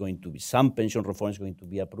that is going to be some pension reform is going to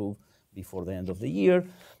be approved before the end of the year,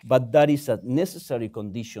 but that is a necessary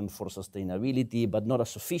condition for sustainability, but not a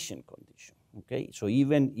sufficient condition. Okay, so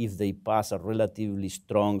even if they pass a relatively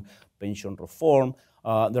strong pension reform,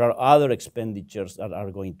 there are other expenditures that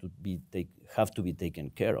are going to have to be taken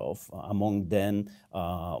care of. Among them,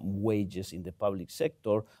 wages in the public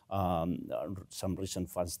sector. Some recent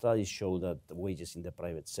fund studies show that the wages in the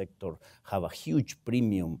private sector have a huge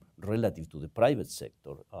premium relative to the private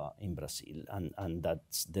sector in Brazil, and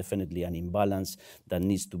that's definitely an imbalance that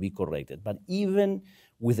needs to be corrected. But even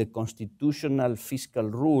with the constitutional fiscal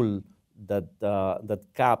rule that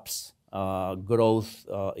caps growth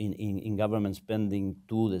in government spending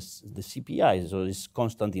to the CPI, so it's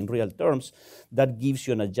constant in real terms, that gives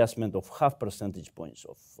you an adjustment of 0.5 percentage points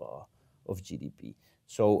of GDP.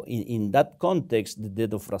 So in that context, the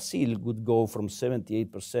debt of Brazil would go from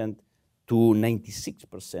 78% to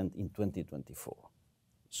 96% in 2024.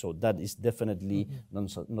 So that is definitely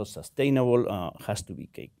not sustainable, has to be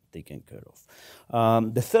taken care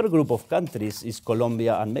of. The third group of countries is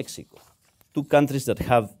Colombia and Mexico, 2 countries that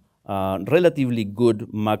have relatively good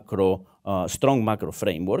strong macro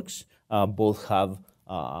frameworks. Both have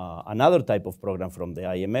another type of program from the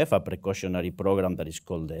IMF, a precautionary program that is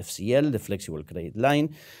called the FCL, the Flexible Credit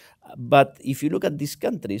Line. But if you look at these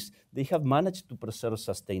countries, they have managed to preserve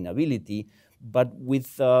sustainability, but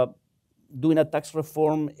with doing a tax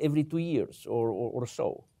reform every 2 years or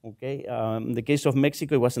so. Okay, in the case of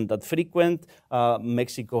Mexico, it wasn't that frequent.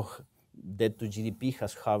 Mexico debt to GDP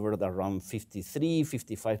has hovered around 53,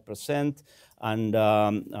 55%,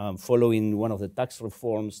 and following one of the tax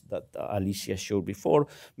reforms that Alicia showed before,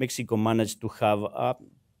 Mexico managed to have a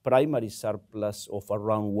primary surplus of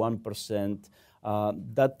around 1%.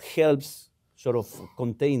 That helps sort of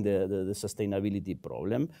contain the sustainability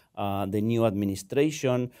problem. The new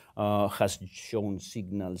administration has shown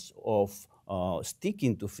signals of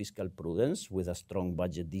sticking to fiscal prudence with a strong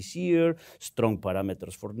budget this year, strong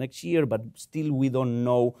parameters for next year, but still we don't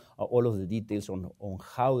know all of the details on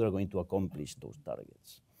how they're going to accomplish those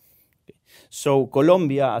targets. Okay. So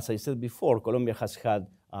Colombia, as I said before, Colombia has had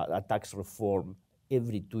a tax reform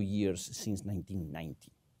every 2 years since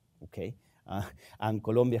 1990, okay? And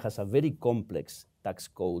Colombia has a very complex tax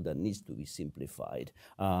code that needs to be simplified.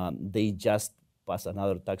 They just passed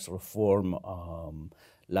another tax reform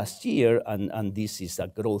last year, and this is a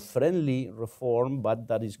growth-friendly reform, but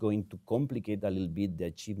that is going to complicate a little bit the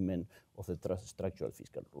achievement of the structural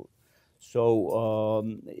fiscal rule. So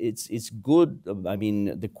it's good. I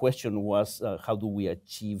mean, the question was, how do we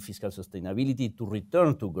achieve fiscal sustainability to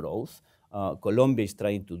return to growth? Colombia is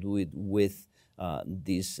trying to do it with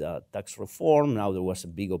this tax reform. Now there was a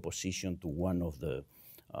big opposition to one of the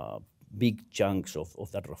big chunks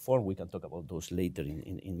of that reform. We can talk about those later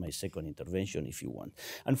in my second intervention if you want.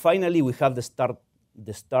 And finally, we have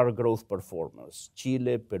the star growth performers: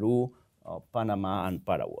 Chile, Peru, Panama, and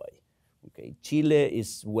Paraguay. Okay. Chile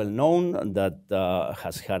is well known that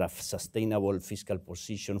has had a sustainable fiscal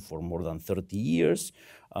position for more than 30 years.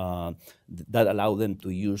 That allowed them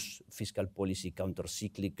to use fiscal policy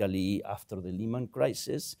countercyclically after the Lehman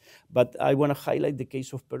crisis. But I want to highlight the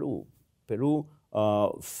case of Peru. Peru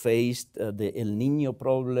faced the El Niño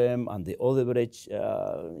problem and the Odebrecht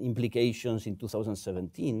implications in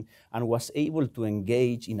 2017 and was able to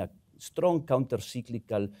engage in a strong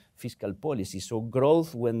counter-cyclical fiscal policy. So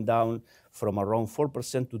growth went down from around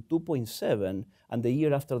 4% to 2.7%, and the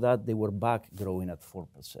year after that, they were back growing at 4%.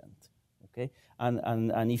 Okay,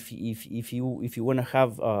 and if you want to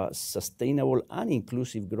have sustainable and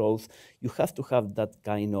inclusive growth, you have to have that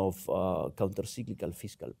kind of counter-cyclical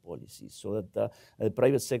fiscal policy, so that the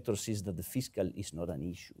private sector sees that the fiscal is not an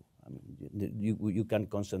issue. I mean, you can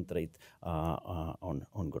concentrate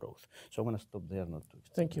on growth. So I'm going to stop there. Not to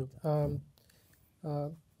Thank you,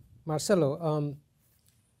 Marcelo.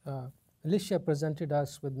 Alicia presented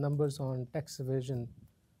us with numbers on tax evasion,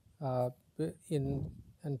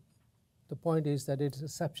 and the point is that it is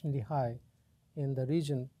exceptionally high in the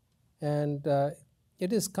region, and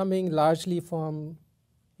it is coming largely from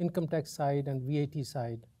income tax side and VAT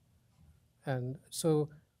side. And so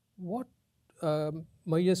what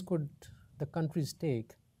measures could the countries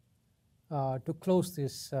take to close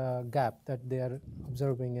this gap that they are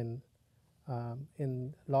observing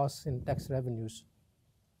in loss in tax revenues?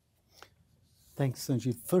 Thanks,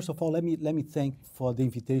 Sanjeev. First of all, let me thank for the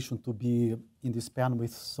invitation to be in this panel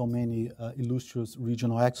with so many illustrious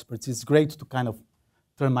regional experts. It's great to kind of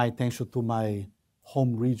turn my attention to my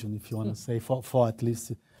home region, if you want to say, for at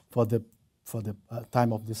least for the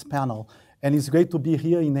time of this panel. And it's great to be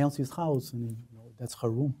here in Nancy's house. I mean, that's her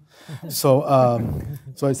room. So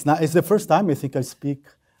it's the first time I think I speak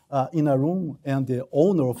in a room, and the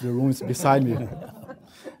owner of the room is beside me.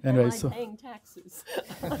 Anyway, Am I paying taxes?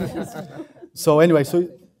 So anyway, so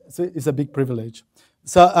it's a big privilege.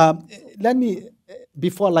 So let me,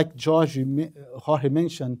 before, like Jorge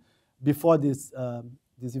mentioned, before this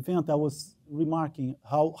event, I was remarking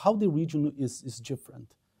how the region is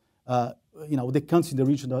different. The countries in the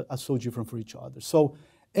region are so different for each other. So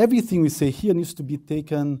everything we say here needs to be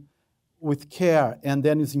taken with care, and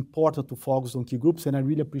then it's important to focus on key groups. And I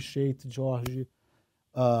really appreciate Jorge's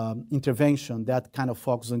intervention that kind of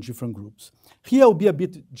focus on different groups. Here I'll be a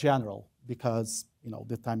bit general because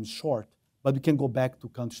the time is short, but we can go back to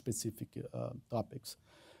country-specific topics.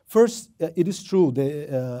 First, it is true,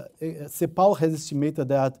 the CEPAL has estimated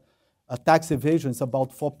that tax evasion is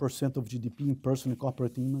about 4% of GDP in personal and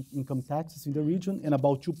corporate income taxes in the region, and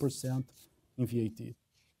about 2% in VAT.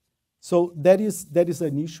 So that is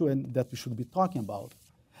an issue and that we should be talking about.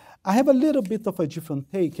 I have a little bit of a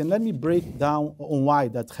different take, and let me break down on why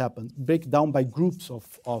that happened, break down by groups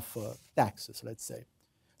of taxes, let's say.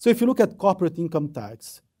 So if you look at corporate income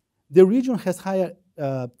tax, the region has higher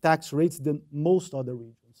tax rates than most other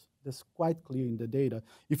regions. That's quite clear in the data.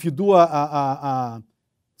 If you do a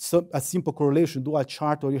simple correlation, do a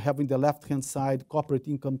chart where you have in the left-hand side corporate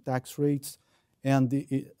income tax rates, and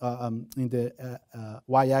in the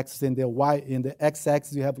y-axis and in the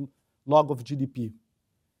x-axis you have log of GDP.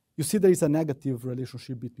 You see there is a negative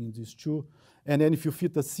relationship between these two. And then if you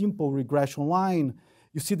fit a simple regression line,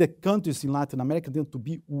 you see the countries in Latin America tend to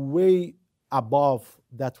be way above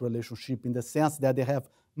that relationship in the sense that they have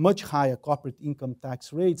much higher corporate income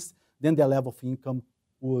tax rates than their level of income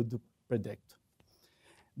would predict.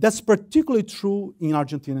 That's particularly true in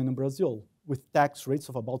Argentina and in Brazil, with tax rates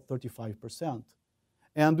of about 35%.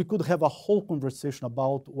 And we could have a whole conversation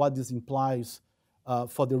about what this implies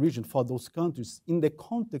for the region, for those countries, in the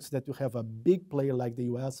context that you have a big player like the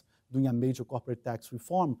US doing a major corporate tax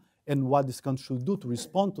reform, and what this country should do to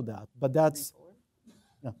respond to that. But that's,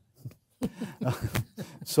 yeah.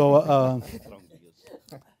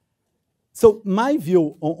 So my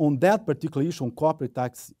view on that particular issue on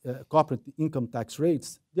corporate income tax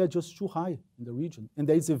rates, they are just too high in the region. And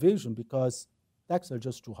there is evasion because taxes are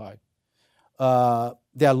just too high.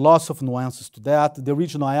 There are lots of nuances to that. The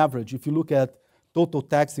regional average, if you look at total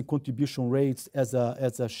tax and contribution rates as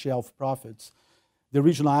a share of profits, the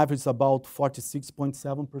regional average is about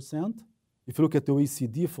 46.7%. If you look at the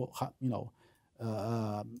OECD,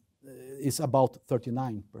 it's about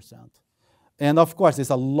 39%. And of course,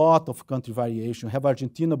 there's a lot of country variation. You have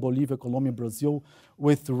Argentina, Bolivia, Colombia, Brazil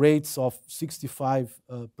with rates of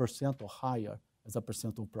 65% or higher as a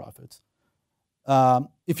percent of profits.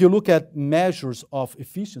 If you look at measures of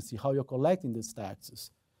efficiency, how you're collecting these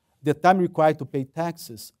taxes, the time required to pay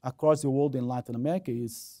taxes across the world in Latin America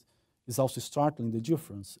is also startling, the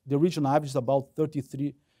difference. The regional average is about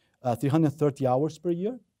 330 hours per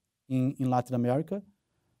year in Latin America.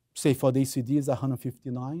 Say for the OECD is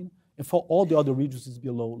 159. And for all the other regions, it's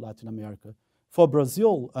below Latin America. For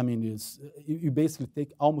Brazil, I mean, you basically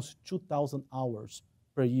take almost 2,000 hours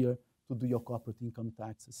per year to do your corporate income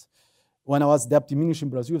taxes. When I was deputy minister in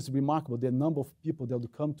Brazil, it's remarkable the number of people that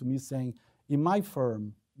would come to me saying, in my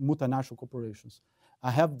firm, multinational corporations, I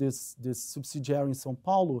have this subsidiary in São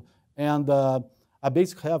Paulo, and I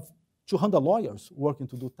basically have 200 lawyers working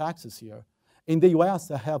to do taxes here. In the US,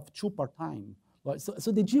 I have 2 part-time.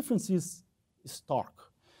 So the difference is stark.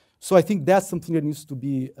 So I think that's something that needs to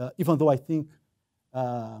be, even though I think,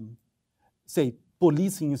 say,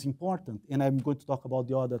 policing is important, and I'm going to talk about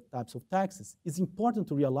the other types of taxes, it's important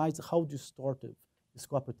to realize how distorted is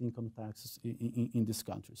corporate income taxes in these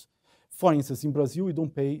countries. For instance, in Brazil, we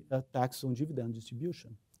don't pay a tax on dividend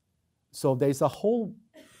distribution. So there's a whole,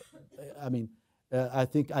 I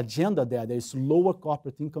think, agenda there. There's lower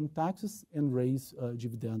corporate income taxes and raise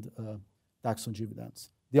dividend tax on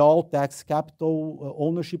dividends. They all tax capital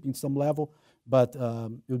ownership in some level, but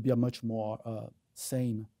it would be a much more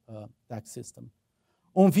sane tax system.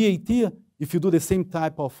 On VAT, if you do the same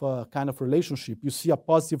type of kind of relationship, you see a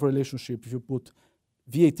positive relationship. If you put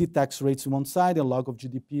VAT tax rates on one side and log of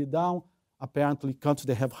GDP down, apparently countries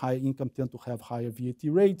that have higher income tend to have higher VAT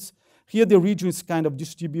rates. Here the region is kind of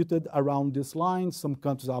distributed around this line. Some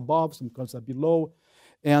countries are above, some countries are below.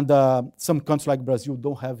 And some countries like Brazil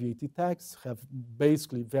don't have VAT tax, have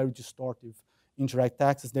basically very distortive indirect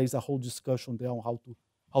taxes. There is a whole discussion there on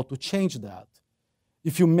how to change that.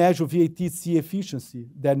 If you measure VAT-C efficiency,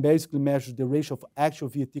 then basically measures the ratio of actual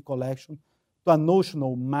VAT collection to a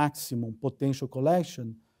notional maximum potential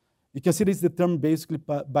collection, you can see this is determined basically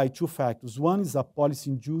by 2 factors. One is a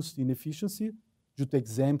policy-induced inefficiency due to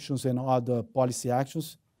exemptions and other policy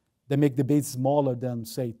actions that make the base smaller than,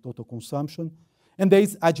 say, total consumption. And there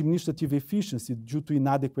is administrative efficiency due to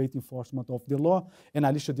inadequate enforcement of the law, and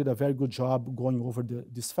Alicia did a very good job going over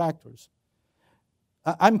these factors.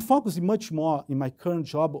 I'm focusing much more in my current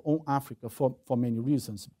job on Africa for many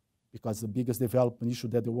reasons, because the biggest development issue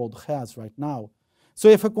that the world has right now. So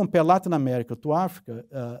if I compare Latin America to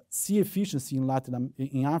Africa, C efficiency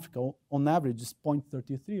in Africa on average is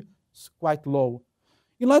 0.33. It's quite low.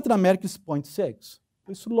 In Latin America, it's 0.6.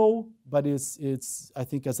 It's low, but it's I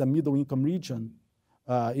think as a middle income region,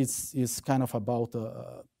 it's kind of about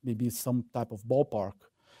maybe some type of ballpark.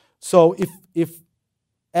 So if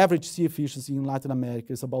average C efficiency in Latin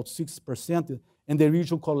America is about 6%, and the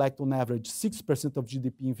region collect on average 6% of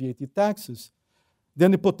GDP in VAT taxes,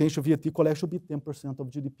 then the potential VAT collection will be 10% of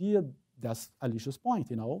GDP. That's Alicia's point.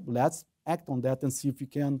 Let's act on that and see if we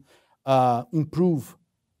can improve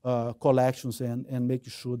collections and make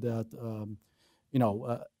sure that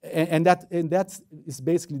and that is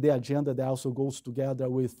basically the agenda that also goes together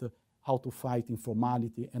with how to fight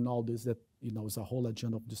informality and all this. That is a whole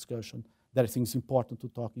agenda of discussion that I think is important to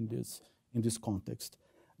talk in this context.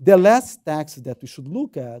 The last tax that we should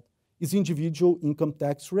look at is individual income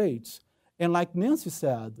tax rates. And like Nancy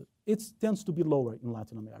said, it tends to be lower in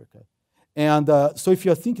Latin America. And so if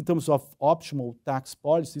you think in terms of optimal tax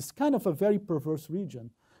policy, it's kind of a very perverse region,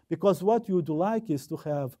 because what you would like is to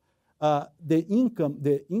have the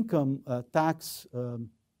income tax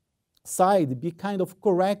side be kind of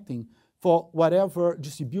correcting for whatever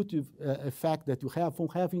distributive effect that you have from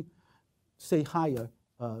having, say, higher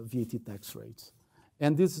VAT tax rates.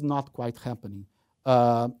 And this is not quite happening.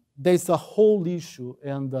 There's a whole issue,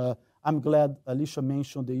 and I'm glad Alicia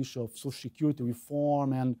mentioned the issue of Social Security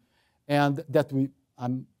reform, and that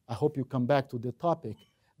I I hope you come back to the topic.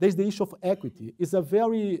 There's the issue of equity. It's a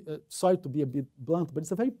very, sorry to be a bit blunt, but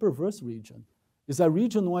it's a very perverse region. It's a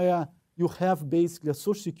region where you have basically a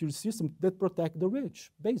social security system that protects the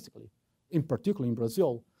rich, basically, in particular in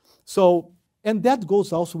Brazil. So, and that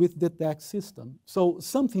goes also with the tax system. So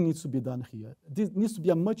something needs to be done here. This needs to be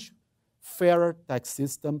a much fairer tax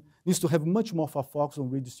system, needs to have much more of a focus on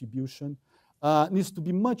redistribution, needs to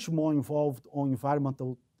be much more involved on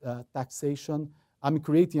environmental taxation. I'm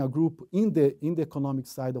creating a group in the economic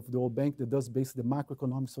side of the World Bank that does basically the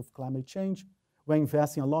macroeconomics of climate change. We're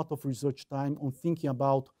investing a lot of research time on thinking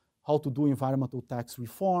about how to do environmental tax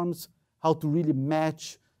reforms, how to really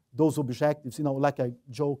match those objectives. You know, like I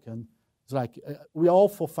joke, and it's like we're all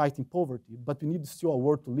for fighting poverty, but we need still a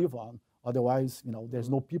world to live on. Otherwise, you know,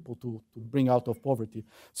 there's no people to bring out of poverty.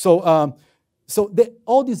 So,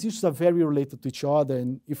 all these issues are very related to each other,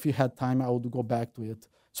 and if we had time, I would go back to it.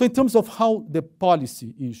 So in terms of how the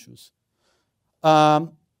policy issues,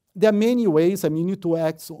 there are many ways. I mean, you need to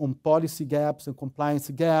act on policy gaps and compliance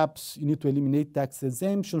gaps. You need to eliminate tax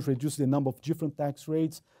exemptions, reduce the number of different tax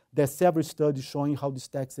rates. There are several studies showing how these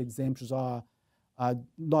tax exemptions are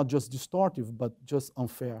not just distortive, but just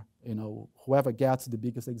unfair. You know, whoever gets the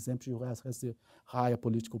biggest exemption has the higher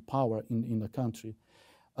political power in the country.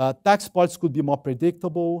 Tax policy could be more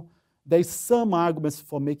predictable. There's some arguments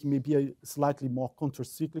for making maybe a slightly more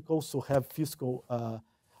countercyclical, so have fiscal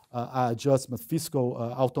adjustment,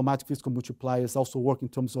 automatic fiscal multipliers also work in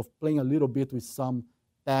terms of playing a little bit with some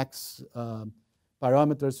tax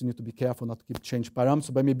parameters. You need to be careful not to keep changing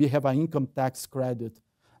parameters, but maybe have an income tax credit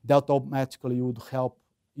that automatically would help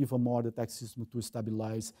even more the tax system to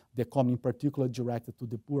stabilize the economy, in particular directed to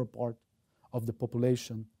the poorer part of the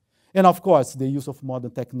population. And of course, the use of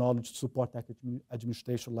modern technology to support tax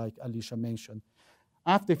administration, like Alicia mentioned.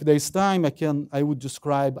 After, if there's time, I would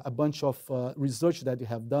describe a bunch of research that you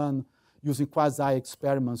have done using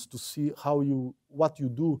quasi-experiments to see what you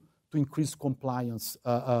do to increase compliance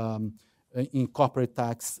in corporate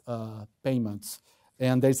tax payments.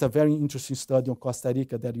 And there's a very interesting study on Costa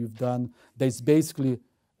Rica that you've done that's basically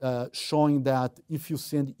showing that if you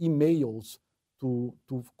send emails to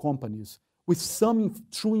companies with some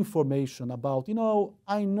true information about, you know,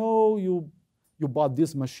 I know you bought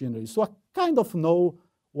this machinery, so I kind of know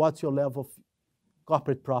what your level of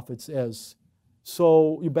corporate profits is.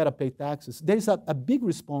 So you better pay taxes. There's a big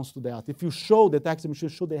response to that. If you show the tax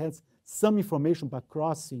administration show they have some information by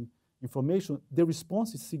crossing information, the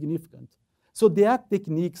response is significant. So there are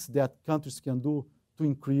techniques that countries can do to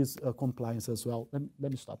increase compliance as well.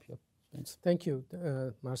 Let me stop here. Thanks. Thank you,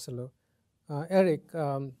 Marcelo. Eric,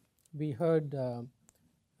 we heard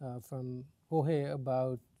from Jorge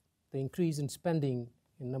about the increase in spending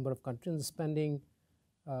in a number of countries. The spending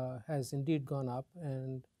has indeed gone up.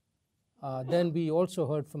 And then we also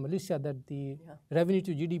heard from Alicia that the revenue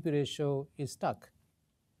to GDP ratio is stuck.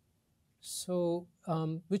 So,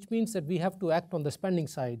 which means that we have to act on the spending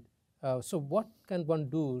side. So what can one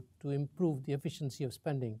do to improve the efficiency of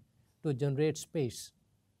spending to generate space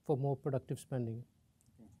for more productive spending?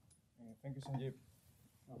 Thank you, Sanjeev.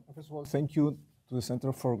 First of all, thank you to the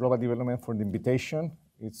Center for Global Development for the invitation.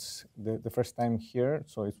 It's the first time here,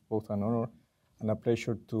 so it's both an honor and a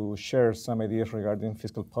pleasure to share some ideas regarding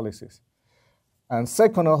fiscal policies. And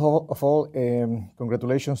second of all,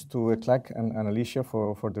 congratulations to Clark and Alicia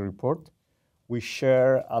for the report. We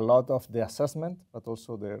share a lot of the assessment, but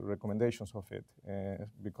also the recommendations of it,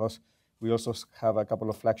 because we also have a couple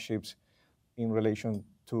of flagships in relation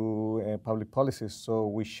to public policies. So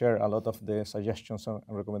we share a lot of the suggestions and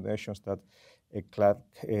recommendations that Clark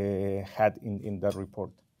had in that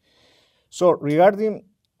report. So regarding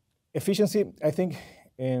efficiency, I think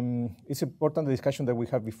it's important the discussion that we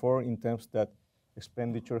had before in terms that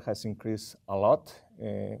expenditure has increased a lot.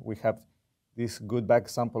 We have this good back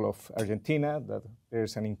example of Argentina, that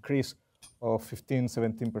there's an increase of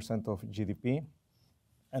 15–17% of GDP.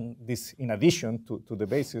 And this in addition to the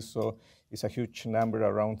basis, so it's a huge number,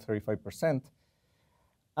 around 35%.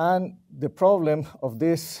 And the problem of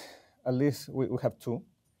this, at least we have two.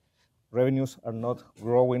 Revenues are not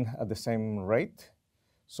growing at the same rate.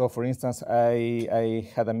 So for instance, I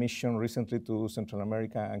had a mission recently to Central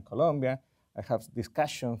America and Colombia. I have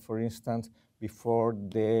discussion, for instance, before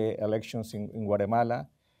the elections in Guatemala.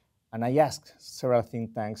 And I asked several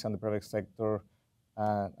think tanks and the private sector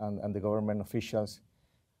and the government officials,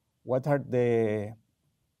 what are the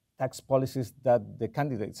tax policies that the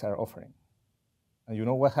candidates are offering? And you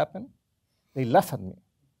know what happened? They laughed at me.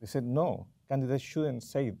 They said, no, candidates shouldn't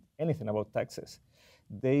say anything about taxes.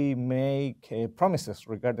 They make promises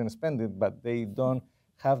regarding spending, but they don't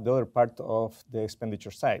have the other part of the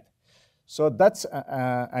expenditure side. So that's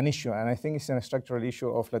an issue, and I think it's a structural issue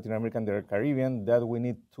of Latin America and the Caribbean that we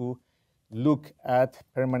need to look at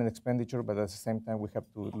permanent expenditure, but at the same time we have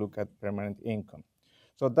to look at permanent income.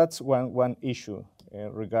 So that's one issue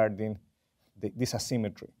regarding this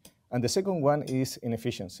asymmetry. And the second one is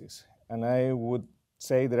inefficiencies. And I would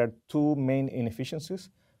say there are two main inefficiencies.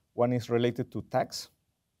 One is related to tax,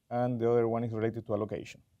 and the other one is related to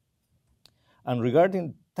allocation. And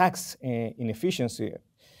regarding tax inefficiency,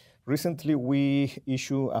 recently we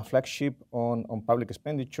issued a flagship on public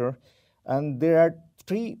expenditure, and there are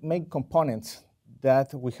three main components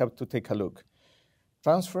that we have to take a look: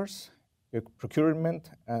 transfers,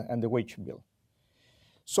 procurement, and the wage bill.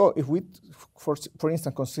 So if we, for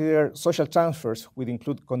instance, consider social transfers, we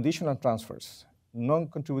include conditional transfers,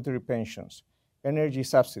 non-contributory pensions, energy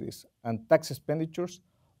subsidies, and tax expenditures.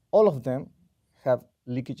 All of them have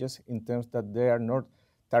leakages in terms that they are not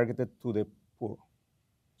targeted to the poor.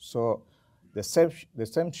 So the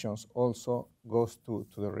exemptions also goes to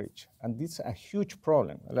the rich. And this is a huge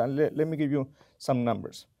problem. Let me give you some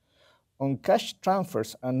numbers. On cash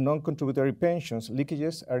transfers and non-contributory pensions,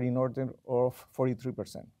 leakages are in order of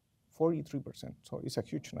 43%. 43%, so it's a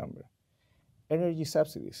huge number. Energy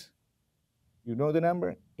subsidies, you know the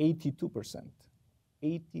number? 82%.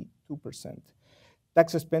 82%.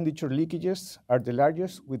 Tax expenditure leakages are the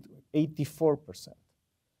largest with 84%.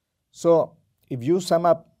 So if you sum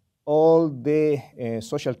up all the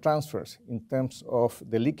social transfers in terms of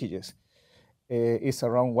the leakages, it's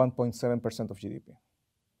around 1.7% of GDP.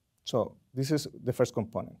 So this is the first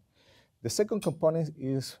component. The second component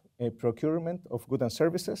is a procurement of goods and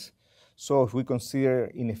services. So if we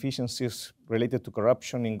consider inefficiencies related to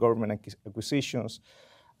corruption in government acquisitions,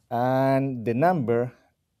 and the number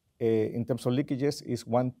in terms of leakages is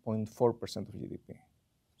 1.4% of GDP.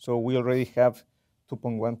 So we already have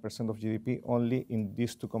 2.1% of GDP only in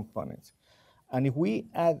these two components. And if we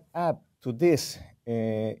add up to this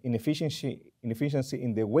inefficiency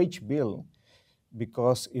in the wage bill,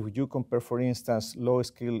 because if you compare, for instance,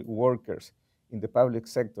 low-skilled workers in the public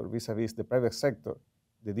sector vis-a-vis the private sector,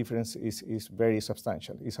 the difference is very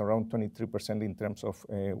substantial. It's around 23% in terms of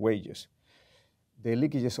wages. The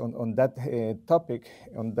leakages on that topic,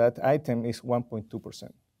 on that item, is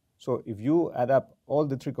 1.2%. So if you add up all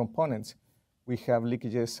the three components, we have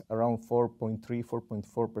leakages around 4.3,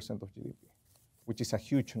 4.4% of GDP, which is a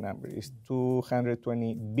huge number. It's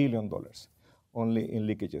 $220 billion only in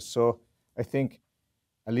leakages. So I think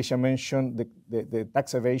Alicia mentioned the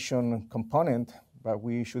tax evasion component, but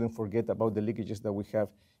we shouldn't forget about the leakages that we have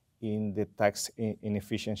in the tax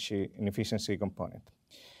inefficiency component.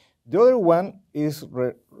 The other one is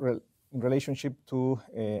in relationship to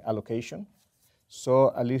allocation.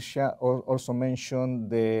 So Alicia also mentioned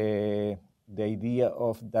the idea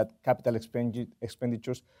of that capital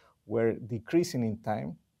expenditures were decreasing in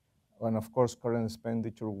time, and of course current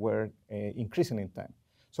expenditure were increasing in time.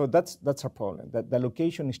 So that's a problem, that the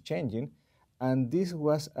allocation is changing, and this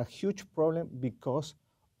was a huge problem because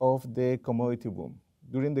of the commodity boom.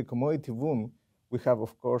 During the commodity boom, we have,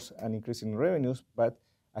 of course, an increase in revenues, but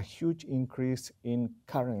a huge increase in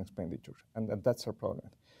current expenditure, and that's a problem.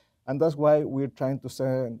 And that's why we're trying to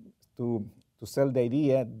sell the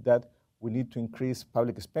idea that we need to increase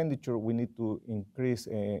public expenditure, we need to increase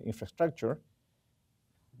infrastructure,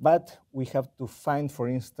 but we have to find, for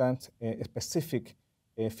instance, a specific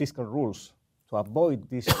fiscal rules to avoid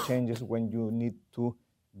these changes when you need to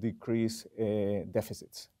decrease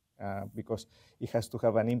deficits, because it has to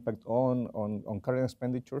have an impact on current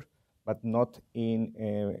expenditure, but not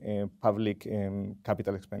in public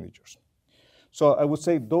capital expenditures. So I would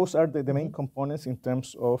say those are the main components in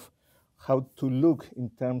terms of how to look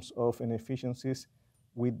in terms of inefficiencies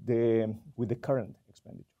with the current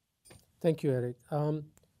expenditure. Thank you, Eric.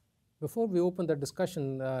 Before we open the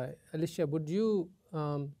discussion, Alicia, would you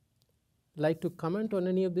like to comment on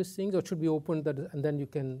any of these things, or should we open that and then you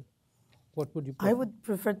can, what would you prefer? I would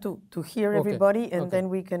prefer to hear everybody, and then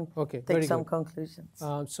we can take some conclusions.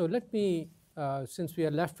 So let me, since we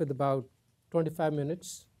are left with about 25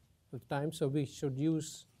 minutes of time, so we should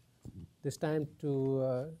use this time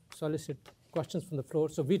to solicit questions from the floor.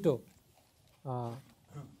 So Vito,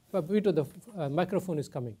 the microphone is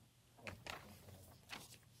coming.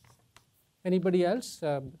 Anybody else?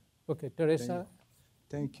 Okay, Teresa.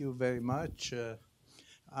 Thank you very much.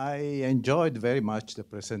 I enjoyed very much the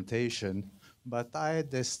presentation, but I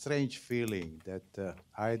had a strange feeling that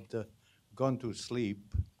I'd gone to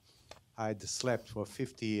sleep, I'd slept for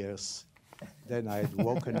 50 years, then I'd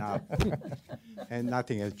woken up, and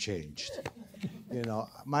nothing had changed. You know,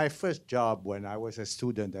 my first job when I was a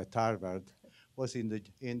student at Harvard was in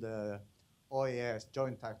the OAS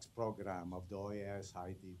joint tax program of the OAS,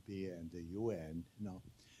 IDB, and the UN.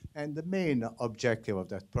 And the main objective of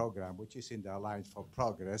that program, which is in the Alliance for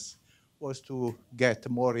Progress, was to get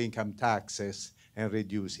more income taxes and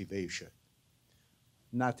reduce evasion.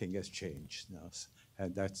 Nothing has changed,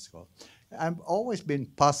 and that's all. I've always been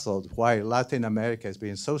puzzled why Latin America has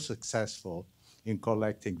been so successful in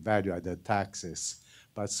collecting value-added taxes,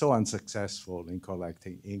 but so unsuccessful in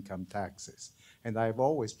collecting income taxes. And I've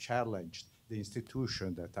always challenged the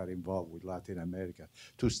institutions that are involved with Latin America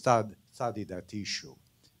to study that issue.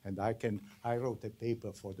 And I wrote a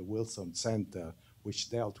paper for the Wilson Center which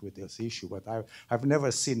dealt with this issue, but I've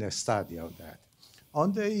never seen a study of that.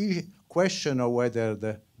 On the question of whether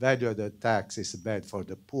the value-added tax is bad for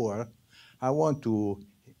the poor, I want to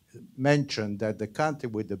mention that the country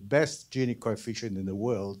with the best Gini coefficient in the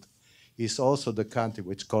world is also the country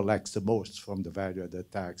which collects the most from the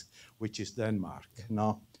value-added tax, which is Denmark.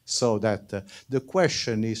 So that the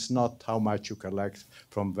question is not how much you collect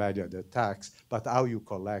from value-added tax, but how you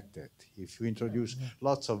collect it. If you introduce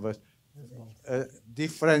lots of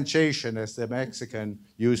differentiation, as the Mexican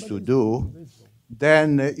used to do,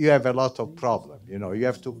 then you have a lot of problems. You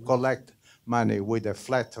have to collect money with a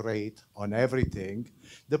flat rate on everything.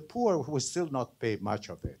 The poor will still not pay much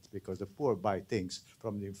of it because the poor buy things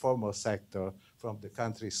from the informal sector, from the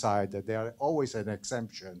countryside. There are always an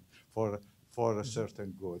exemption for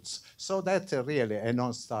certain goods. So that's really a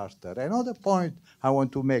non-starter. Another point I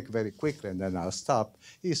want to make very quickly, and then I'll stop,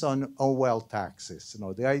 is on wealth taxes.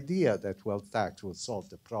 The idea that wealth tax will solve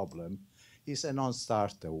the problem is a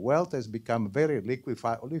non-starter. Wealth has become very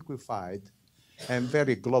liquefied and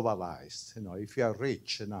very globalized. If you are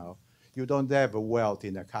rich now, you don't have wealth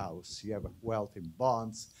in a house. You have wealth in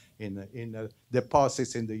bonds, in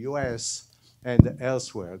deposits in the US and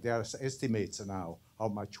elsewhere. There are estimates now how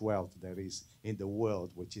much wealth there is in the world,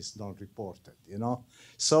 which is not reported,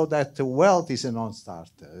 So that the wealth is a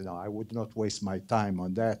non-starter. I would not waste my time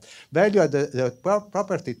on that. The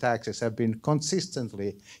property taxes have been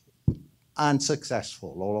consistently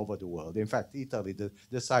unsuccessful all over the world. In fact, Italy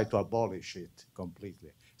decided to abolish it completely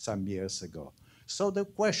some years ago. So the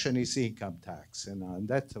question is income tax, and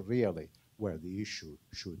that's really where the issue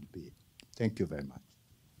should be. Thank you very much.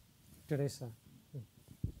 Teresa.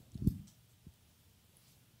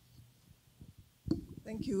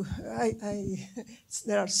 Thank you.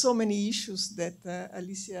 There are so many issues that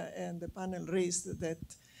Alicia and the panel raised that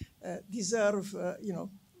deserve,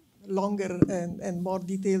 longer and more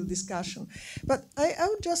detailed discussion. But I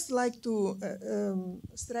would just like to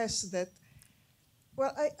stress that,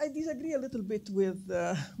 well, I disagree a little bit with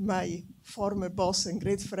my former boss and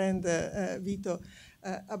great friend, Vito,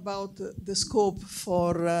 about the scope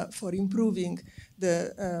for improving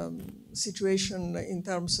the situation in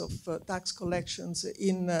terms of tax collections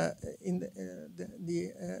in the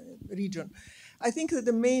region. I think that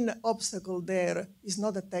the main obstacle there is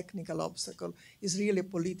not a technical obstacle, it's really a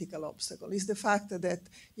political obstacle. It's the fact that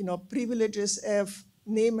privileges have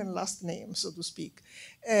name and last name, so to speak,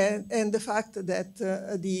 and the fact that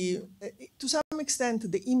to some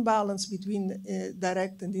extent the imbalance between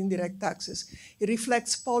direct and indirect taxes, it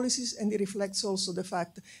reflects policies, and it reflects also the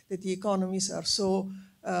fact that the economies are so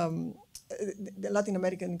the Latin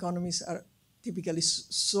American economies are typically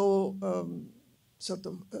so sort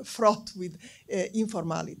of fraught with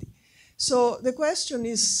informality. So the question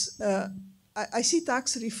is, I see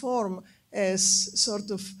tax reform as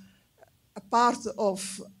sort of a part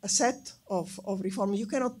of a set of reform. You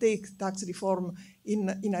cannot take tax reform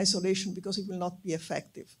in isolation because it will not be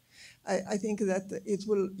effective. I think that it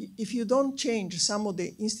will, if you don't change some of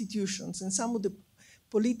the institutions and some of the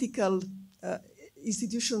political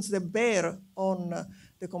institutions that bear on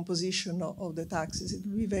the composition of the taxes, it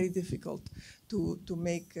will be very difficult to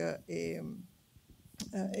make a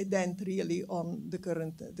dent really on the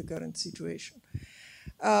current situation.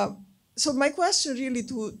 So my question really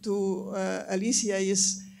to Alicia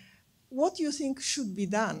is, what do you think should be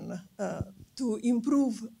done to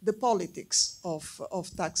improve the politics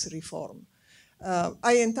of tax reform?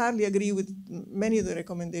 I entirely agree with many of the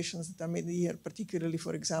recommendations that are made here, particularly,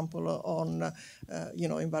 for example, on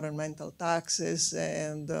environmental taxes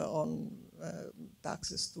and on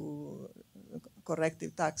taxes to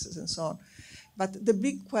corrective taxes and so on. But the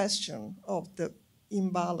big question of the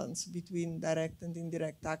imbalance between direct and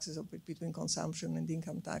indirect taxes, or between consumption and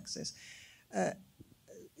income taxes,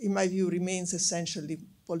 in my view, remains essentially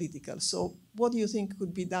political. So what do you think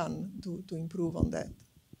could be done to improve on that?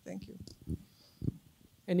 Thank you.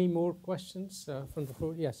 Any more questions from the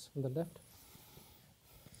floor? Yes, on the left.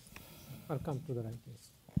 I'll come to the right,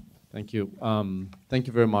 please. Thank you. Thank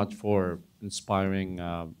you very much for inspiring,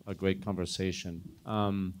 a great conversation.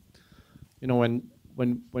 You know,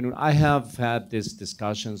 when I have had these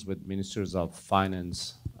discussions with ministers of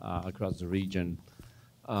finance across the region,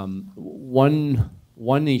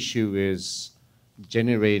 one issue is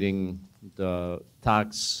generating the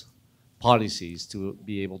tax policies to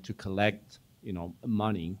be able to collect, you know,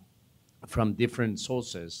 money from different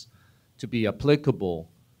sources to be applicable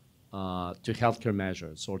to healthcare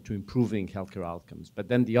measures or to improving healthcare outcomes. But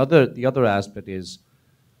then the other aspect is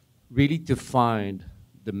really to find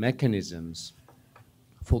the mechanisms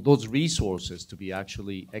for those resources to be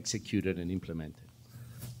actually executed and implemented.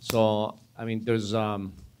 So, I mean, there's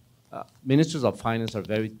ministers of finance are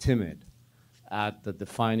very timid at the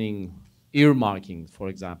defining earmarking, for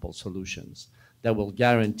example, solutions that will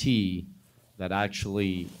guarantee that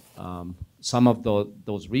actually some of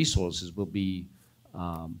those resources will be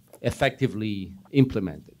effectively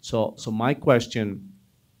implemented. So my question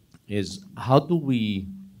is, how do we,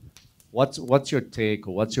 what's your take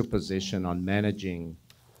or what's your position on managing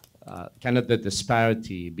kind of the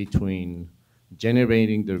disparity between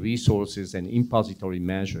generating the resources and impository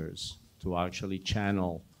measures to actually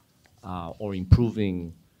channel or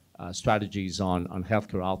improving strategies on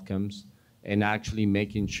healthcare outcomes, and actually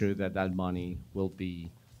making sure that that money will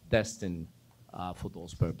be destined for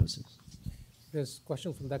those purposes? There's a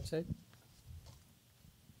question from that side.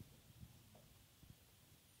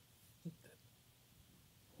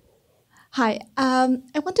 Hi,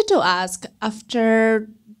 I wanted to ask, after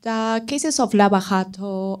the cases of Lava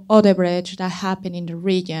Jato, Odebrecht that happen in the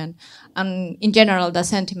region, and in general the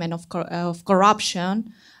sentiment of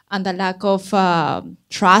corruption and the lack of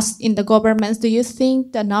trust in the governments, do you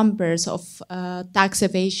think the numbers of tax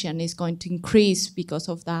evasion is going to increase because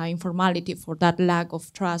of the informality, for that lack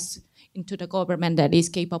of trust into the government that is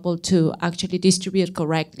capable to actually distribute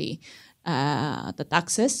correctly the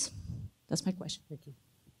taxes? That's my question. Thank you.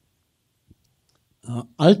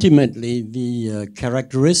 Ultimately, the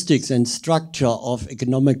characteristics and structure of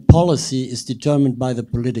economic policy is determined by the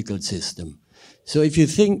political system. So if you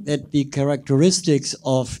think that the characteristics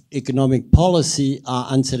of economic policy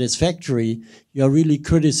are unsatisfactory, you're really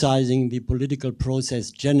criticizing the political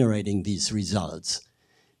process generating these results.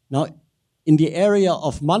 Now, in the area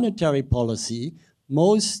of monetary policy,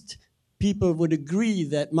 most people would agree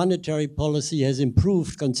that monetary policy has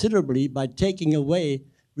improved considerably by taking away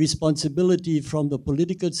responsibility from the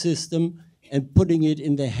political system and putting it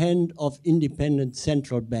in the hand of independent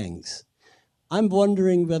central banks. I'm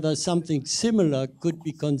wondering whether something similar could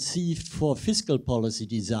be conceived for fiscal policy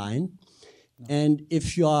design, and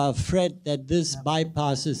if you are afraid that this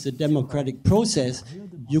bypasses the democratic process,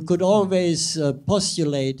 you could always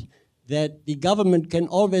postulate that the government can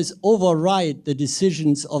always override the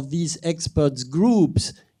decisions of these experts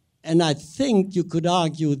groups. And I think you could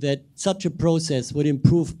argue that such a process would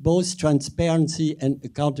improve both transparency and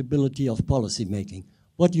accountability of policymaking.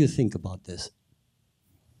 What do you think about this?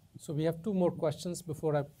 So we have two more questions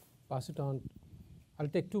before I pass it on. I'll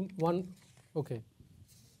take one. Okay.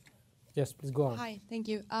 Yes, please go on. Hi, thank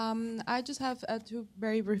you. I just have two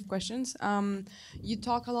very brief questions. You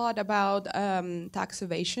talk a lot about tax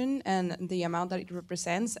evasion and the amount that it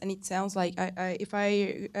represents, and it sounds like, if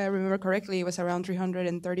I remember correctly, it was around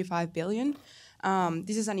 335 billion.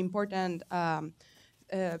 This is an important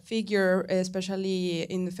figure, especially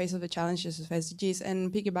in the face of the challenges of SDGs.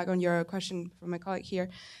 And piggyback on your question from my colleague here,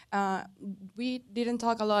 we didn't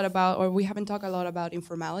talk a lot about, or we haven't talked a lot about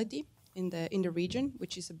informality in the region,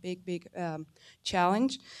 which is a big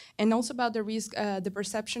challenge, and also about the risk, the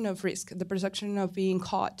perception of risk, the perception of being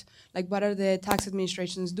caught. Like, what are the tax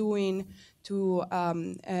administrations doing to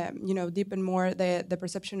deepen more the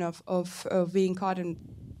perception of being caught and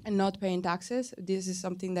not paying taxes? This is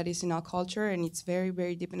something that is in our culture, and it's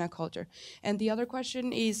very deep in our culture. And the other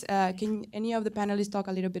question is, can any of the panelists talk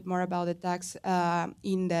a little bit more about the tax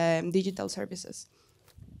in the digital services?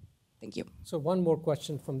 Thank you. So one more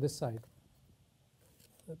question from this side.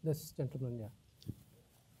 This gentleman, yeah.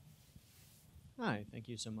 Hi, thank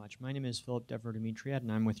you so much. My name is Philip Dever-Dimitriad,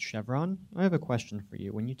 and I'm with Chevron. I have a question for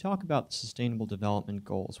you. When you talk about Sustainable Development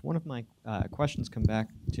Goals, one of my questions come back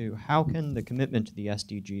to how can the commitment to the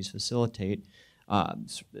SDGs facilitate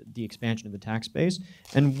the expansion of the tax base,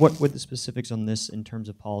 and what would the specifics on this in terms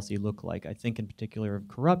of policy look like? I think in particular of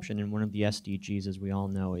corruption, and one of the SDGs, as we all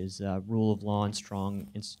know, is rule of law and strong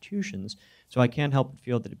institutions. So I can't help but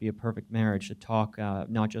feel that it'd be a perfect marriage to talk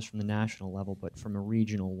not just from the national level, but from a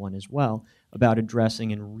regional one as well, about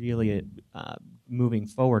addressing and really moving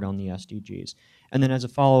forward on the SDGs. And then as a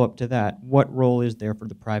follow-up to that, what role is there for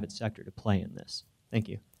the private sector to play in this? Thank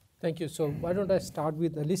you. Thank you. So why don't I start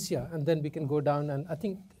with Alicia, and then we can go down. And I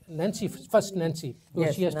think Nancy, first Nancy, because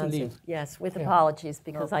Yes, she has Nancy. to leave. Yes, with Yeah. apologies,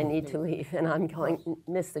 because I need to leave, and I'm going to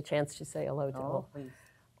miss the chance to say hello to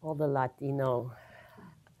all the Latino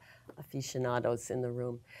aficionados in the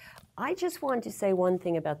room. I just want to say one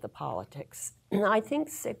thing about the politics. I think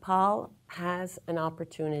CEPAL has an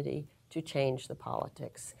opportunity to change the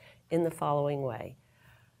politics in the following way.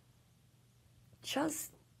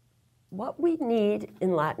 Just what we need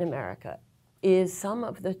in Latin America is some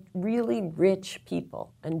of the really rich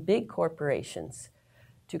people and big corporations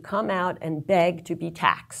to come out and beg to be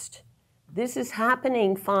taxed. This is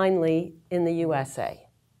happening finally in the USA.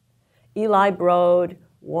 Eli Broad,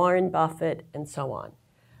 Warren Buffett, and so on.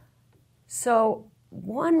 So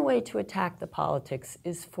one way to attack the politics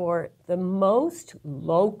is for the most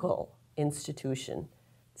local institution,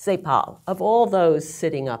 CEPAL, of all those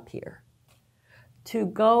sitting up here, to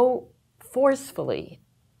go forcefully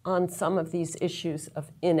on some of these issues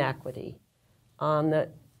of inequity. On the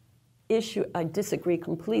issue, I disagree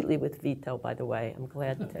completely with Vito, by the way. I'm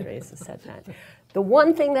glad Teresa said that. The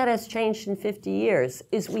one thing that has changed in 50 years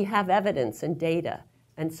is we have evidence and data.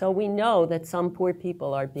 And so we know that some poor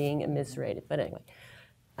people are being immiserated. But anyway,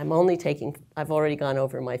 I've already gone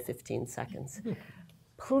over my 15 seconds.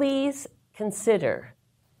 Please consider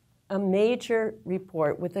a major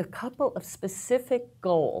report with a couple of specific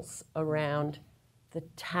goals around the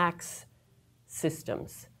tax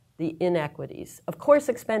systems, the inequities. Of course,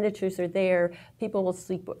 expenditures are there, people will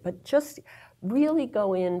sleep, but just really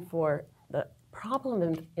go in for the problem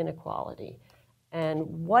of inequality and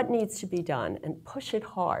what needs to be done, and push it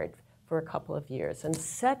hard for a couple of years, and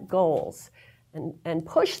set goals, and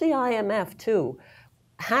push the IMF too.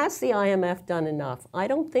 Has the IMF done enough? I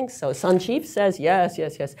don't think so. Sanjeev says yes,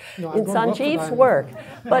 yes, yes. No, in Sanjeev's work.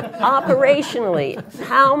 But operationally,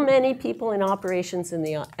 how many people in operations in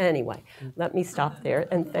the... Anyway, let me stop there,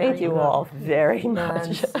 and thank you all very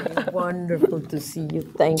much. Nancy, wonderful to see you.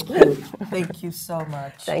 Thank you. Thank you so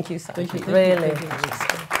much. Thank you, Sanjeev. Really.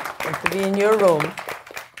 And to be in your room,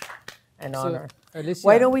 an honor. Alicia,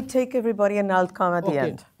 Why don't we take everybody and I'll come at the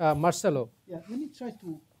end. Marcelo. Yeah, let me try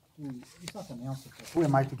to it's not an answer. Who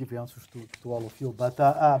am I to give answers to all of you? But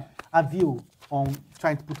a view on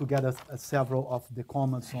trying to put together several of the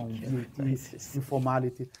comments on VAT,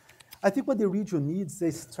 informality. I think what the region needs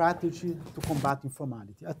is a strategy to combat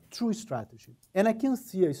informality, a true strategy. And I can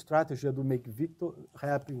see a strategy that would make Victor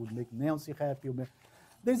happy, would make Nancy happy.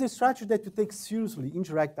 There's a strategy that you take seriously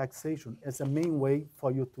indirect taxation as a main way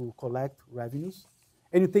for you to collect revenues.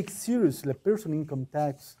 And you take seriously a personal income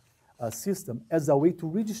tax system as a way to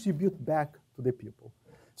redistribute back to the people.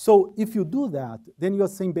 So if you do that, then you're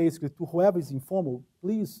saying basically to whoever is informal,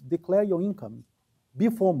 please declare your income, be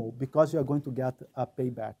formal, because you're going to get a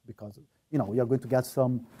payback, because you're going to get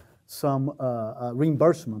some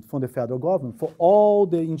reimbursement from the federal government for all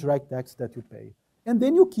the indirect tax that you pay. And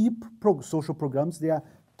then you keep social programs that are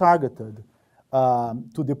targeted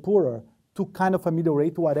to the poorer to kind of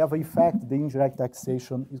ameliorate whatever effect the indirect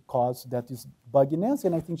taxation causes that is bugging Nancy,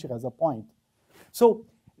 and I think she has a point. So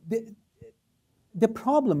the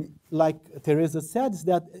problem, like Teresa said, is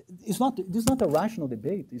that this is not a rational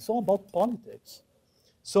debate. It's all about politics.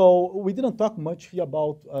 So we didn't talk much here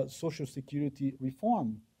about Social Security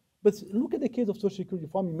reform. But look at the case of Social Security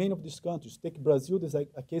reform in many of these countries. Take Brazil, there's a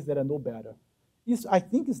case that I know better. I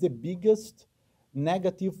think it's the biggest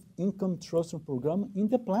negative income transfer program in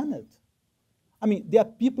the planet. I mean, there are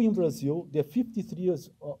people in Brazil, they're 53 years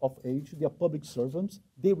of age, they're public servants,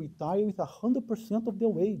 they retire with 100% of their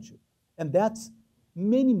wage. And that's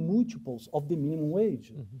many multiples of the minimum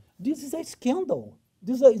wage. Mm-hmm. This is a scandal.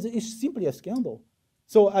 This is simply a scandal.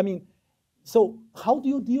 So, I mean, how do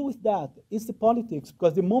you deal with that? It's the politics,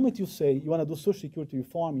 because the moment you say you want to do Social Security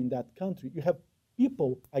reform in that country, you have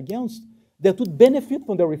people against that would benefit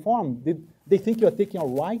from the reform. They think you're taking a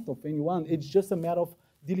right of anyone. It's just a matter of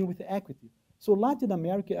dealing with equity. So Latin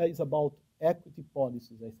America is about equity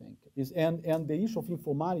policies, I think. And the issue of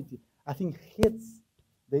informality, I think, hits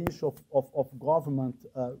the issue of government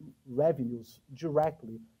revenues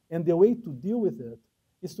directly. And the way to deal with it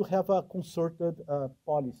is to have a concerted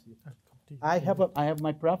policy. I have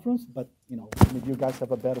my preference, but maybe you guys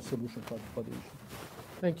have a better solution for the issue.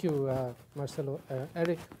 Thank you, Marcelo.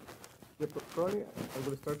 Eric? Yeah, probably I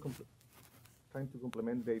will start trying to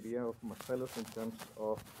complement the idea of Marcelo's in terms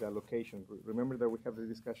of the allocation. Remember that we have the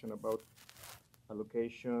discussion about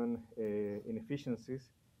allocation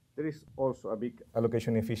inefficiencies. There is also a big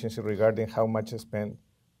allocation efficiency regarding how much spend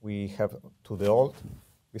we have to the old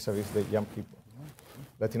vis-a-vis the young people.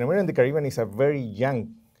 Latin America and the Caribbean is a very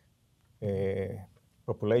young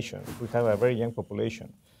population. We have a very young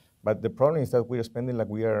population. But the problem is that we are spending like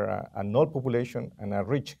we are an old population and a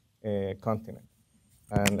rich continent.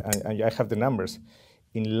 And I have the numbers.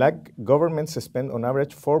 In LAC, governments spend on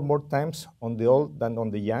average 4 more times on the old than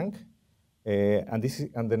on the young. And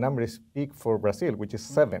the number is big for Brazil, which is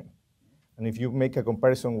 7. And if you make a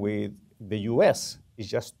comparison with the US, it's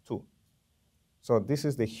just 2. So this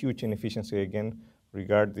is the huge inefficiency again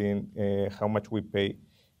regarding how much we pay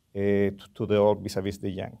to the old vis-a-vis the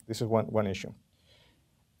young. This is one issue.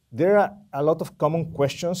 There are a lot of common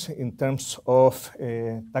questions in terms of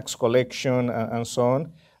tax collection and so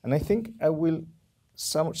on. And I think I will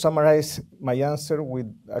summarize my answer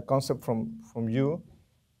with a concept from you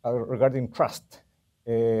regarding trust.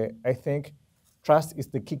 I think trust is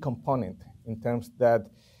the key component in terms that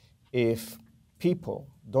if people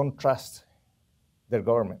don't trust their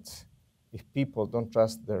governments, if people don't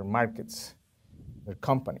trust their markets, their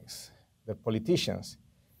companies, their politicians,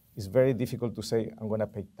 it's very difficult to say, I'm going to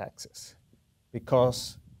pay taxes.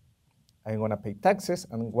 Because I'm going to pay taxes,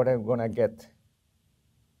 and what I'm going to get?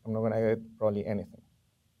 I'm not going to get probably anything.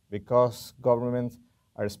 Because governments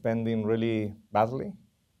are spending really badly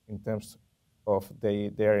in terms of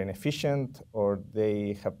they are inefficient or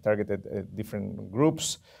they have targeted different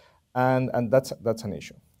groups, and that's an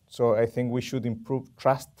issue. So I think we should improve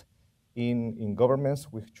trust in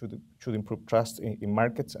governments. We should improve trust in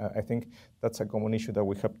markets. I think that's a common issue that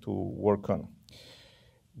we have to work on.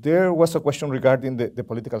 There was a question regarding the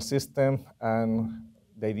political system and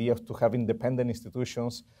the idea of to have independent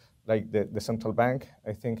institutions like the central bank.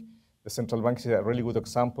 I think the central bank is a really good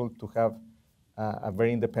example to have a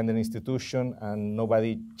very independent institution and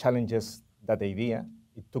nobody challenges that idea.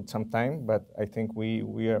 It took some time, but I think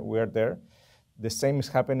we are there. The same is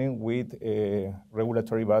happening with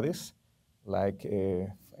regulatory bodies like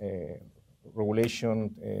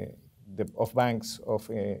regulation of banks, of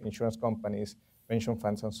insurance companies, pension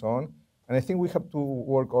funds, and so on. And I think we have to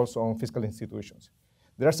work also on fiscal institutions.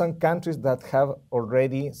 There are some countries that have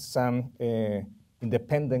already some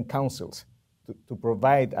independent councils to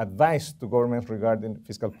provide advice to governments regarding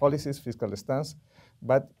fiscal policies, fiscal stance,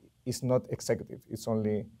 but it's not executive. It's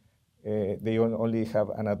only, they only have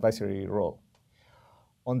an advisory role.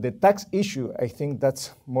 On the tax issue, I think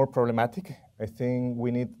that's more problematic. I think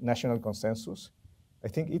we need national consensus. I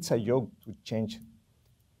think it's a joke to change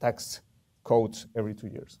tax codes every 2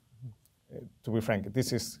 years. To be frank,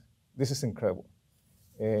 this is incredible.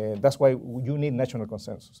 That's why you need national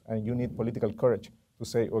consensus, and you need political courage to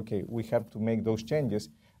say, okay, we have to make those changes,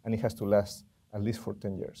 and it has to last at least for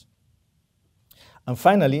 10 years. And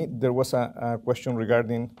finally, there was a question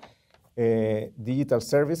regarding digital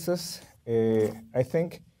services. I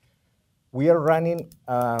think we are running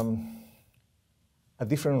a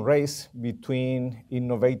different race between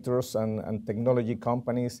innovators and technology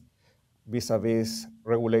companies vis-a-vis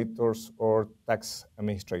regulators or tax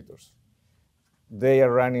administrators. They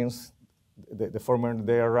are running,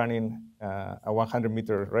 they are running a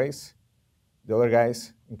 100-meter race. The other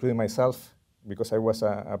guys, including myself, because I was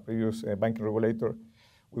a previous banking regulator,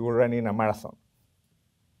 we were running a marathon.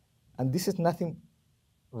 And this is nothing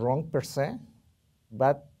wrong per se,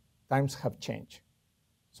 but times have changed.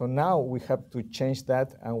 So now we have to change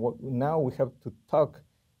that, and now we have to talk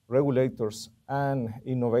regulators and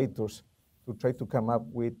innovators to try to come up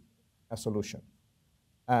with a solution.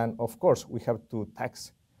 And of course, we have to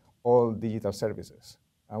tax all digital services,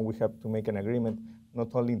 and we have to make an agreement not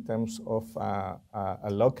only in terms of a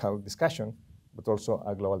local discussion, but also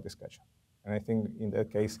a global discussion. And I think in that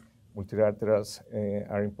case, multilaterals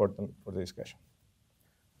are important for the discussion.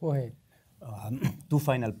 Go ahead. Two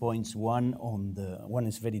final points. One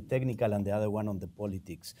is very technical, and the other one on the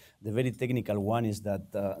politics. The very technical one is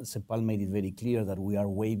that CEPAL made it very clear that we are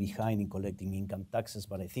way behind in collecting income taxes,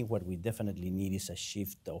 but I think what we definitely need is a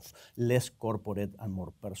shift of less corporate and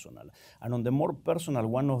more personal. And on the more personal,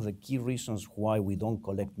 one of the key reasons why we don't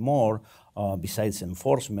collect more, besides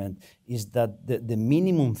enforcement, is that the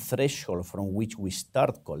minimum threshold from which we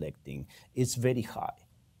start collecting is very high.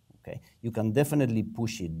 Okay, you can definitely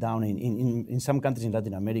push it down. In some countries in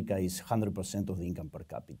Latin America, it's 100% of the income per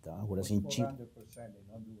capita, whereas in Chile, 400% in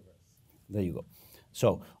Honduras. There you go.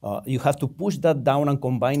 So you have to push that down and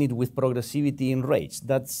combine it with progressivity in rates.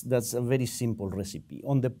 That's a very simple recipe.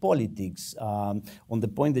 On the politics, on the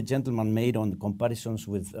point the gentleman made on the comparisons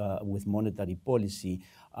with monetary policy,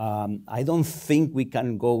 I don't think we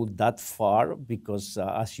can go that far because,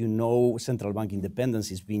 as you know, central bank independence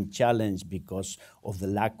is being challenged because of the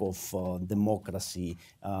lack of democracy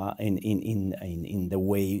in the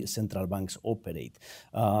way central banks operate.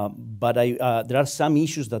 But there are some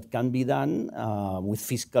issues that can be done with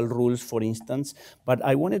fiscal rules, for instance. But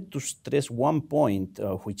I wanted to stress one point,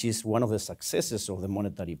 which is one of the successes of the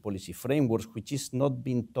monetary policy frameworks, which is not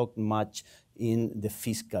being talked much in the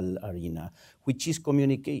fiscal arena, which is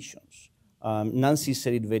communications. Nancy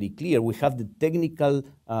said it very clear. We have the technical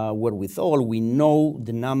wherewithal. We know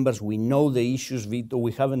the numbers. We know the issues. Vito,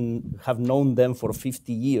 we have known them for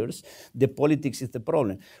 50 years. The politics is the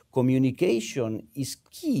problem. Communication is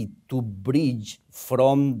key to bridge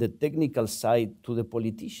from the technical side to the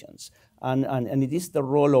politicians. And it is the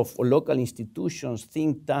role of local institutions,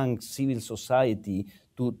 think tanks, civil society,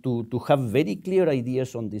 to have very clear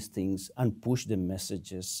ideas on these things and push the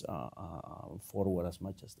messages forward as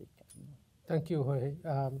much as they can. Thank you, Jorge.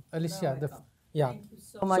 Alicia, yeah. Thank you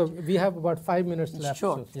so much. So we have about 5 minutes left.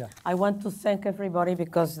 Sure. So, yeah. I want to thank everybody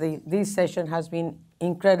because this session has been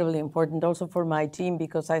incredibly important also for my team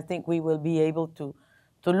because I think we will be able to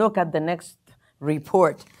look at the next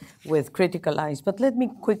report with critical eyes. But let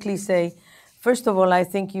me quickly say, first of all, I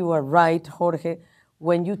think you are right, Jorge,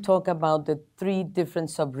 when you talk about the 3 different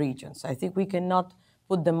subregions. I think we cannot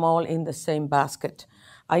put them all in the same basket.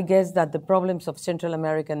 I guess that the problems of Central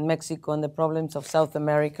America and Mexico and the problems of South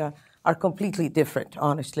America are completely different,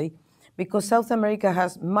 honestly, because South America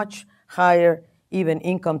has much higher even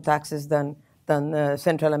income taxes than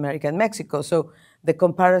Central America and Mexico. So the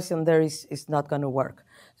comparison there is not going to work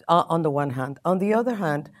on the one hand. On the other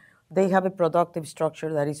hand, they have a productive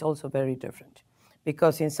structure that is also very different.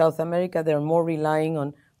 Because in South America, they're more relying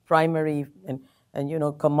on primary and you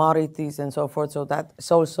know, commodities and so forth, so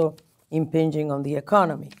that's also impinging on the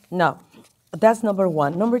economy. Now, that's number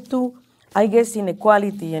one. Number two, I guess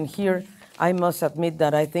inequality, and here I must admit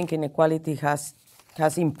that I think inequality has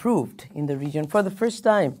improved in the region for the first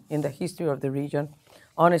time in the history of the region.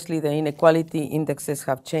 Honestly, the inequality indexes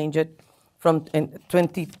have changed from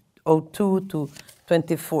 2002 to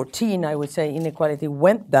 2014, I would say inequality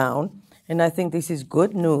went down. And I think this is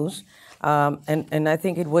good news. And I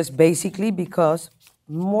think it was basically because,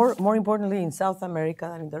 more importantly, in South America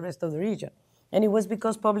than in the rest of the region. And it was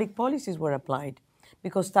because public policies were applied,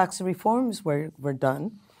 because tax reforms were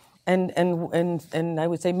done, and I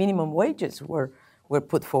would say minimum wages were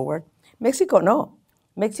put forward. Mexico, no.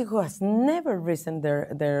 Mexico has never risen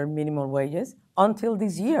their minimum wages until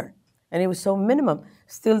this year. And it was so minimum.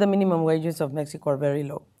 Still, the minimum wages of Mexico are very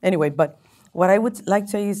low. Anyway, but what I would like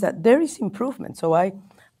to say is that there is improvement. So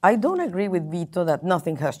I don't agree with Vito that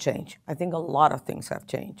nothing has changed. I think a lot of things have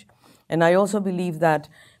changed. And I also believe that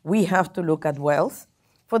we have to look at wealth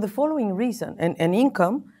for the following reason, and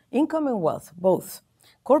income and wealth, both.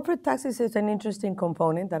 Corporate taxes is an interesting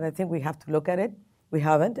component that I think we have to look at it. We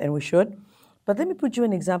haven't, and we should. But let me put you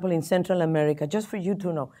an example in Central America, just for you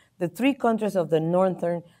to know. The 3 countries of the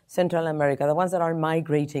northern Central America, the ones that are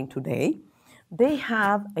migrating today, they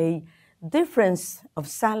have a difference of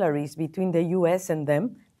salaries between the US and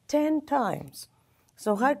them 10 times.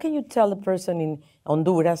 So how can you tell a person in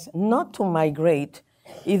Honduras not to migrate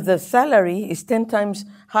if the salary is 10 times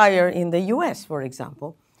higher in the US, for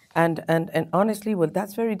example? And honestly, well,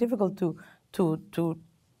 that's very difficult to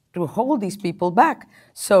hold these people back.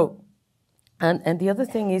 So, and the other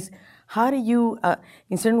thing is, how do you,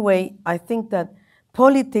 in a certain way, I think that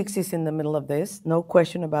politics is in the middle of this, no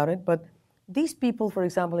question about it, but these people, for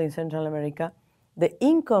example, in Central America, the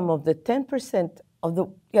income of the 10% of the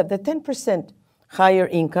 10% higher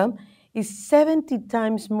income is 70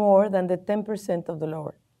 times more than the 10% of the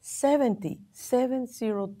lower. 70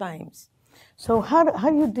 times. So how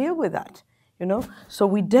do you deal with that? You know, so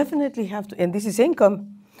we definitely have to, and this is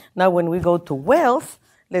income. Now, when we go to wealth,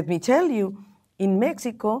 let me tell you, in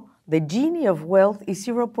Mexico, the Gini of wealth is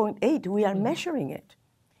 0.8. We are measuring it.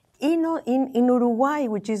 In Uruguay,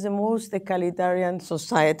 which is the most egalitarian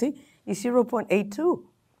society, is 0.82.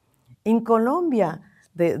 In Colombia,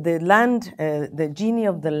 the land, the Gini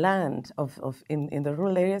of the land in the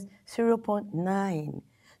rural areas, 0.9.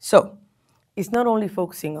 So it's not only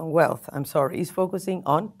focusing on wealth, I'm sorry, it's focusing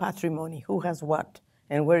on patrimony, who has what,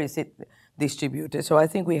 and where is it distributed. So I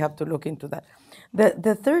think we have to look into that.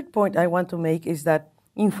 The third point I want to make is that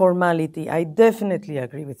informality, I definitely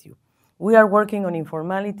agree with you. We are working on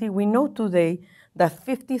informality. We know today that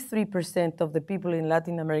 53% of the people in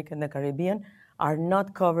Latin America and the Caribbean are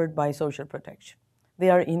not covered by social protection. They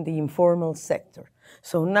are in the informal sector.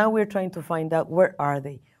 So now we're trying to find out, where are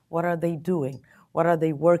they? What are they doing? What are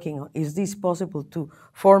they working on? Is this possible to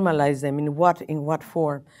formalize them? In what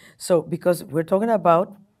form? So, because we're talking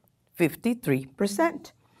about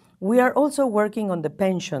 53%. We are also working on the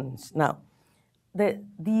pensions. Now,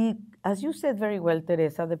 as you said very well,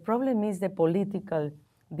 Teresa, the problem is the political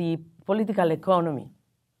economy.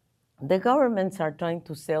 The governments are trying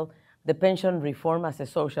to sell the pension reform as a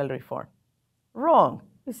social reform. Wrong.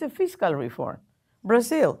 It's a fiscal reform.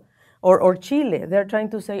 Brazil or Chile, they're trying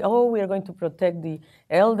to say, oh, we are going to protect the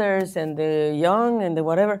elders and the young and the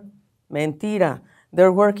whatever. Mentira.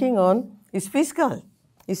 They're working on is fiscal.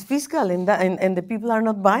 It's fiscal, and the people are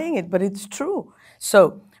not buying it, but it's true.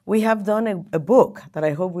 So we have done a book that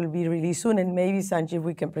I hope will be released soon, and maybe, Sanjeev,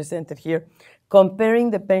 we can present it here, comparing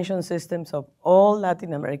the pension systems of all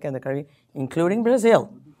Latin America and the Caribbean, including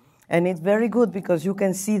Brazil. And it's very good because you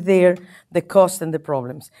can see there the cost and the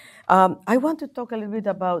problems. I want to talk a little bit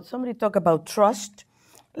about, somebody talk about trust.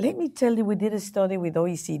 Let me tell you, we did a study with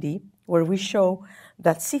OECD where we show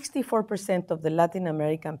that 64% of the Latin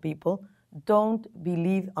American people don't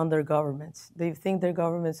believe on their governments. They think their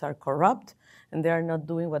governments are corrupt and they are not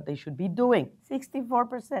doing what they should be doing.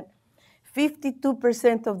 64%.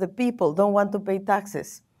 52% of the people don't want to pay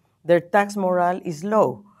taxes. Their tax morale is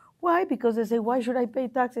low. Why? Because they say, why should I pay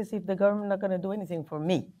taxes if the government is not going to do anything for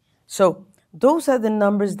me? So those are the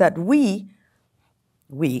numbers that we,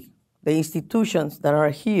 the institutions that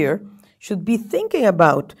are here, should be thinking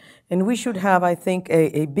about. And we should have, I think,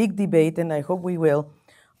 a big debate, and I hope we will,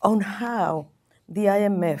 on how the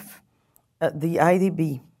IMF, the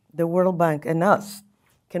IDB, the World Bank, and us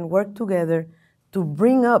can work together to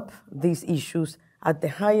bring up these issues at the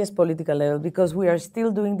highest political level, because we are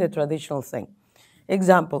still doing the traditional thing.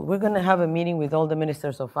 Example, we're going to have a meeting with all the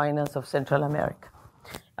ministers of finance of Central America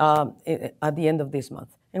at the end of this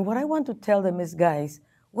month. And what I want to tell them is, guys,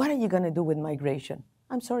 what are you going to do with migration?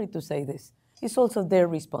 I'm sorry to say this. It's also their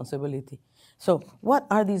responsibility. So what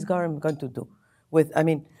are these governments going to do with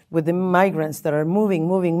the migrants that are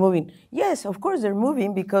moving? Yes, of course they're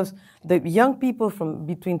moving because the young people from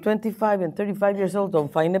between 25 and 35 years old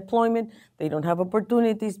don't find employment. They don't have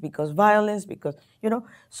opportunities because violence, because,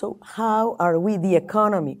 So how are we, the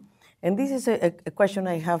economy? And this is a question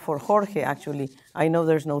I have for Jorge, actually. I know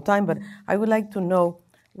there's no time, but I would like to know,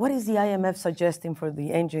 what is the IMF suggesting for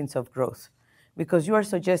the engines of growth? Because you are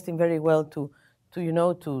suggesting very well to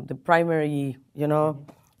the primary,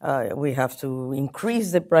 we have to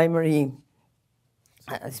increase the primary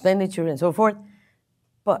expenditure and so forth.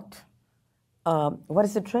 But what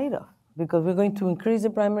is the trade-off? Because we're going to increase the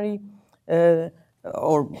primary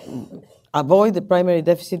or avoid the primary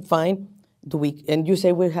deficit, fine. And you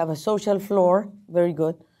say we have a social floor, very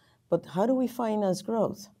good. But how do we finance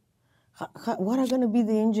growth? What are going to be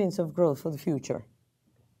the engines of growth for the future?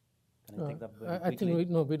 I think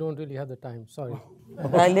we don't really have the time. Sorry.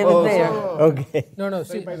 I leave it there. Okay. No.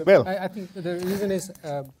 See, I think the reason is.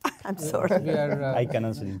 I'm sorry. We are, I can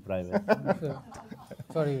answer in private.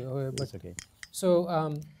 Sorry, but it's okay. So,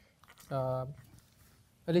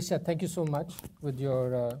 Alicia, thank you so much with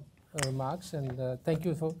your remarks, and thank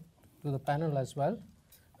you to the panel as well.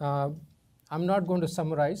 I'm not going to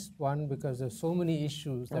summarize one because there's so many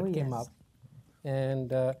issues that came up, and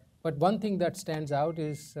but one thing that stands out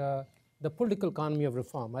is the political economy of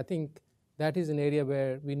reform. I think that is an area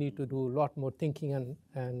where we need to do a lot more thinking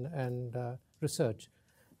and research.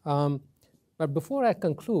 But before I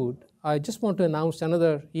conclude, I just want to announce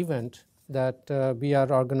another event that we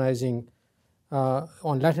are organizing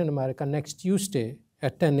on Latin America next Tuesday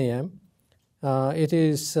at 10 a.m. It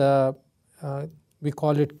is, we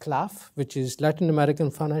call it CLAF, which is Latin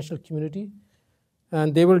American Financial Community.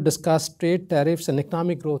 And they will discuss trade, tariffs, and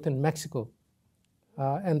economic growth in Mexico.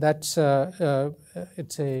 And that's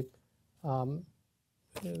it's a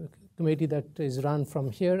committee that is run from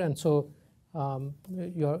here. And so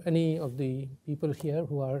any of the people here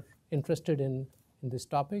who are interested in this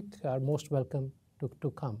topic are most welcome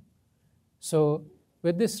to come. So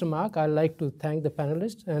with this remark, I'd like to thank the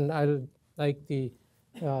panelists, and I'd like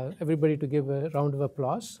everybody to give a round of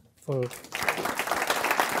applause for.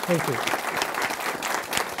 Thank you.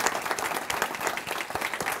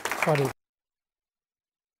 Sorry.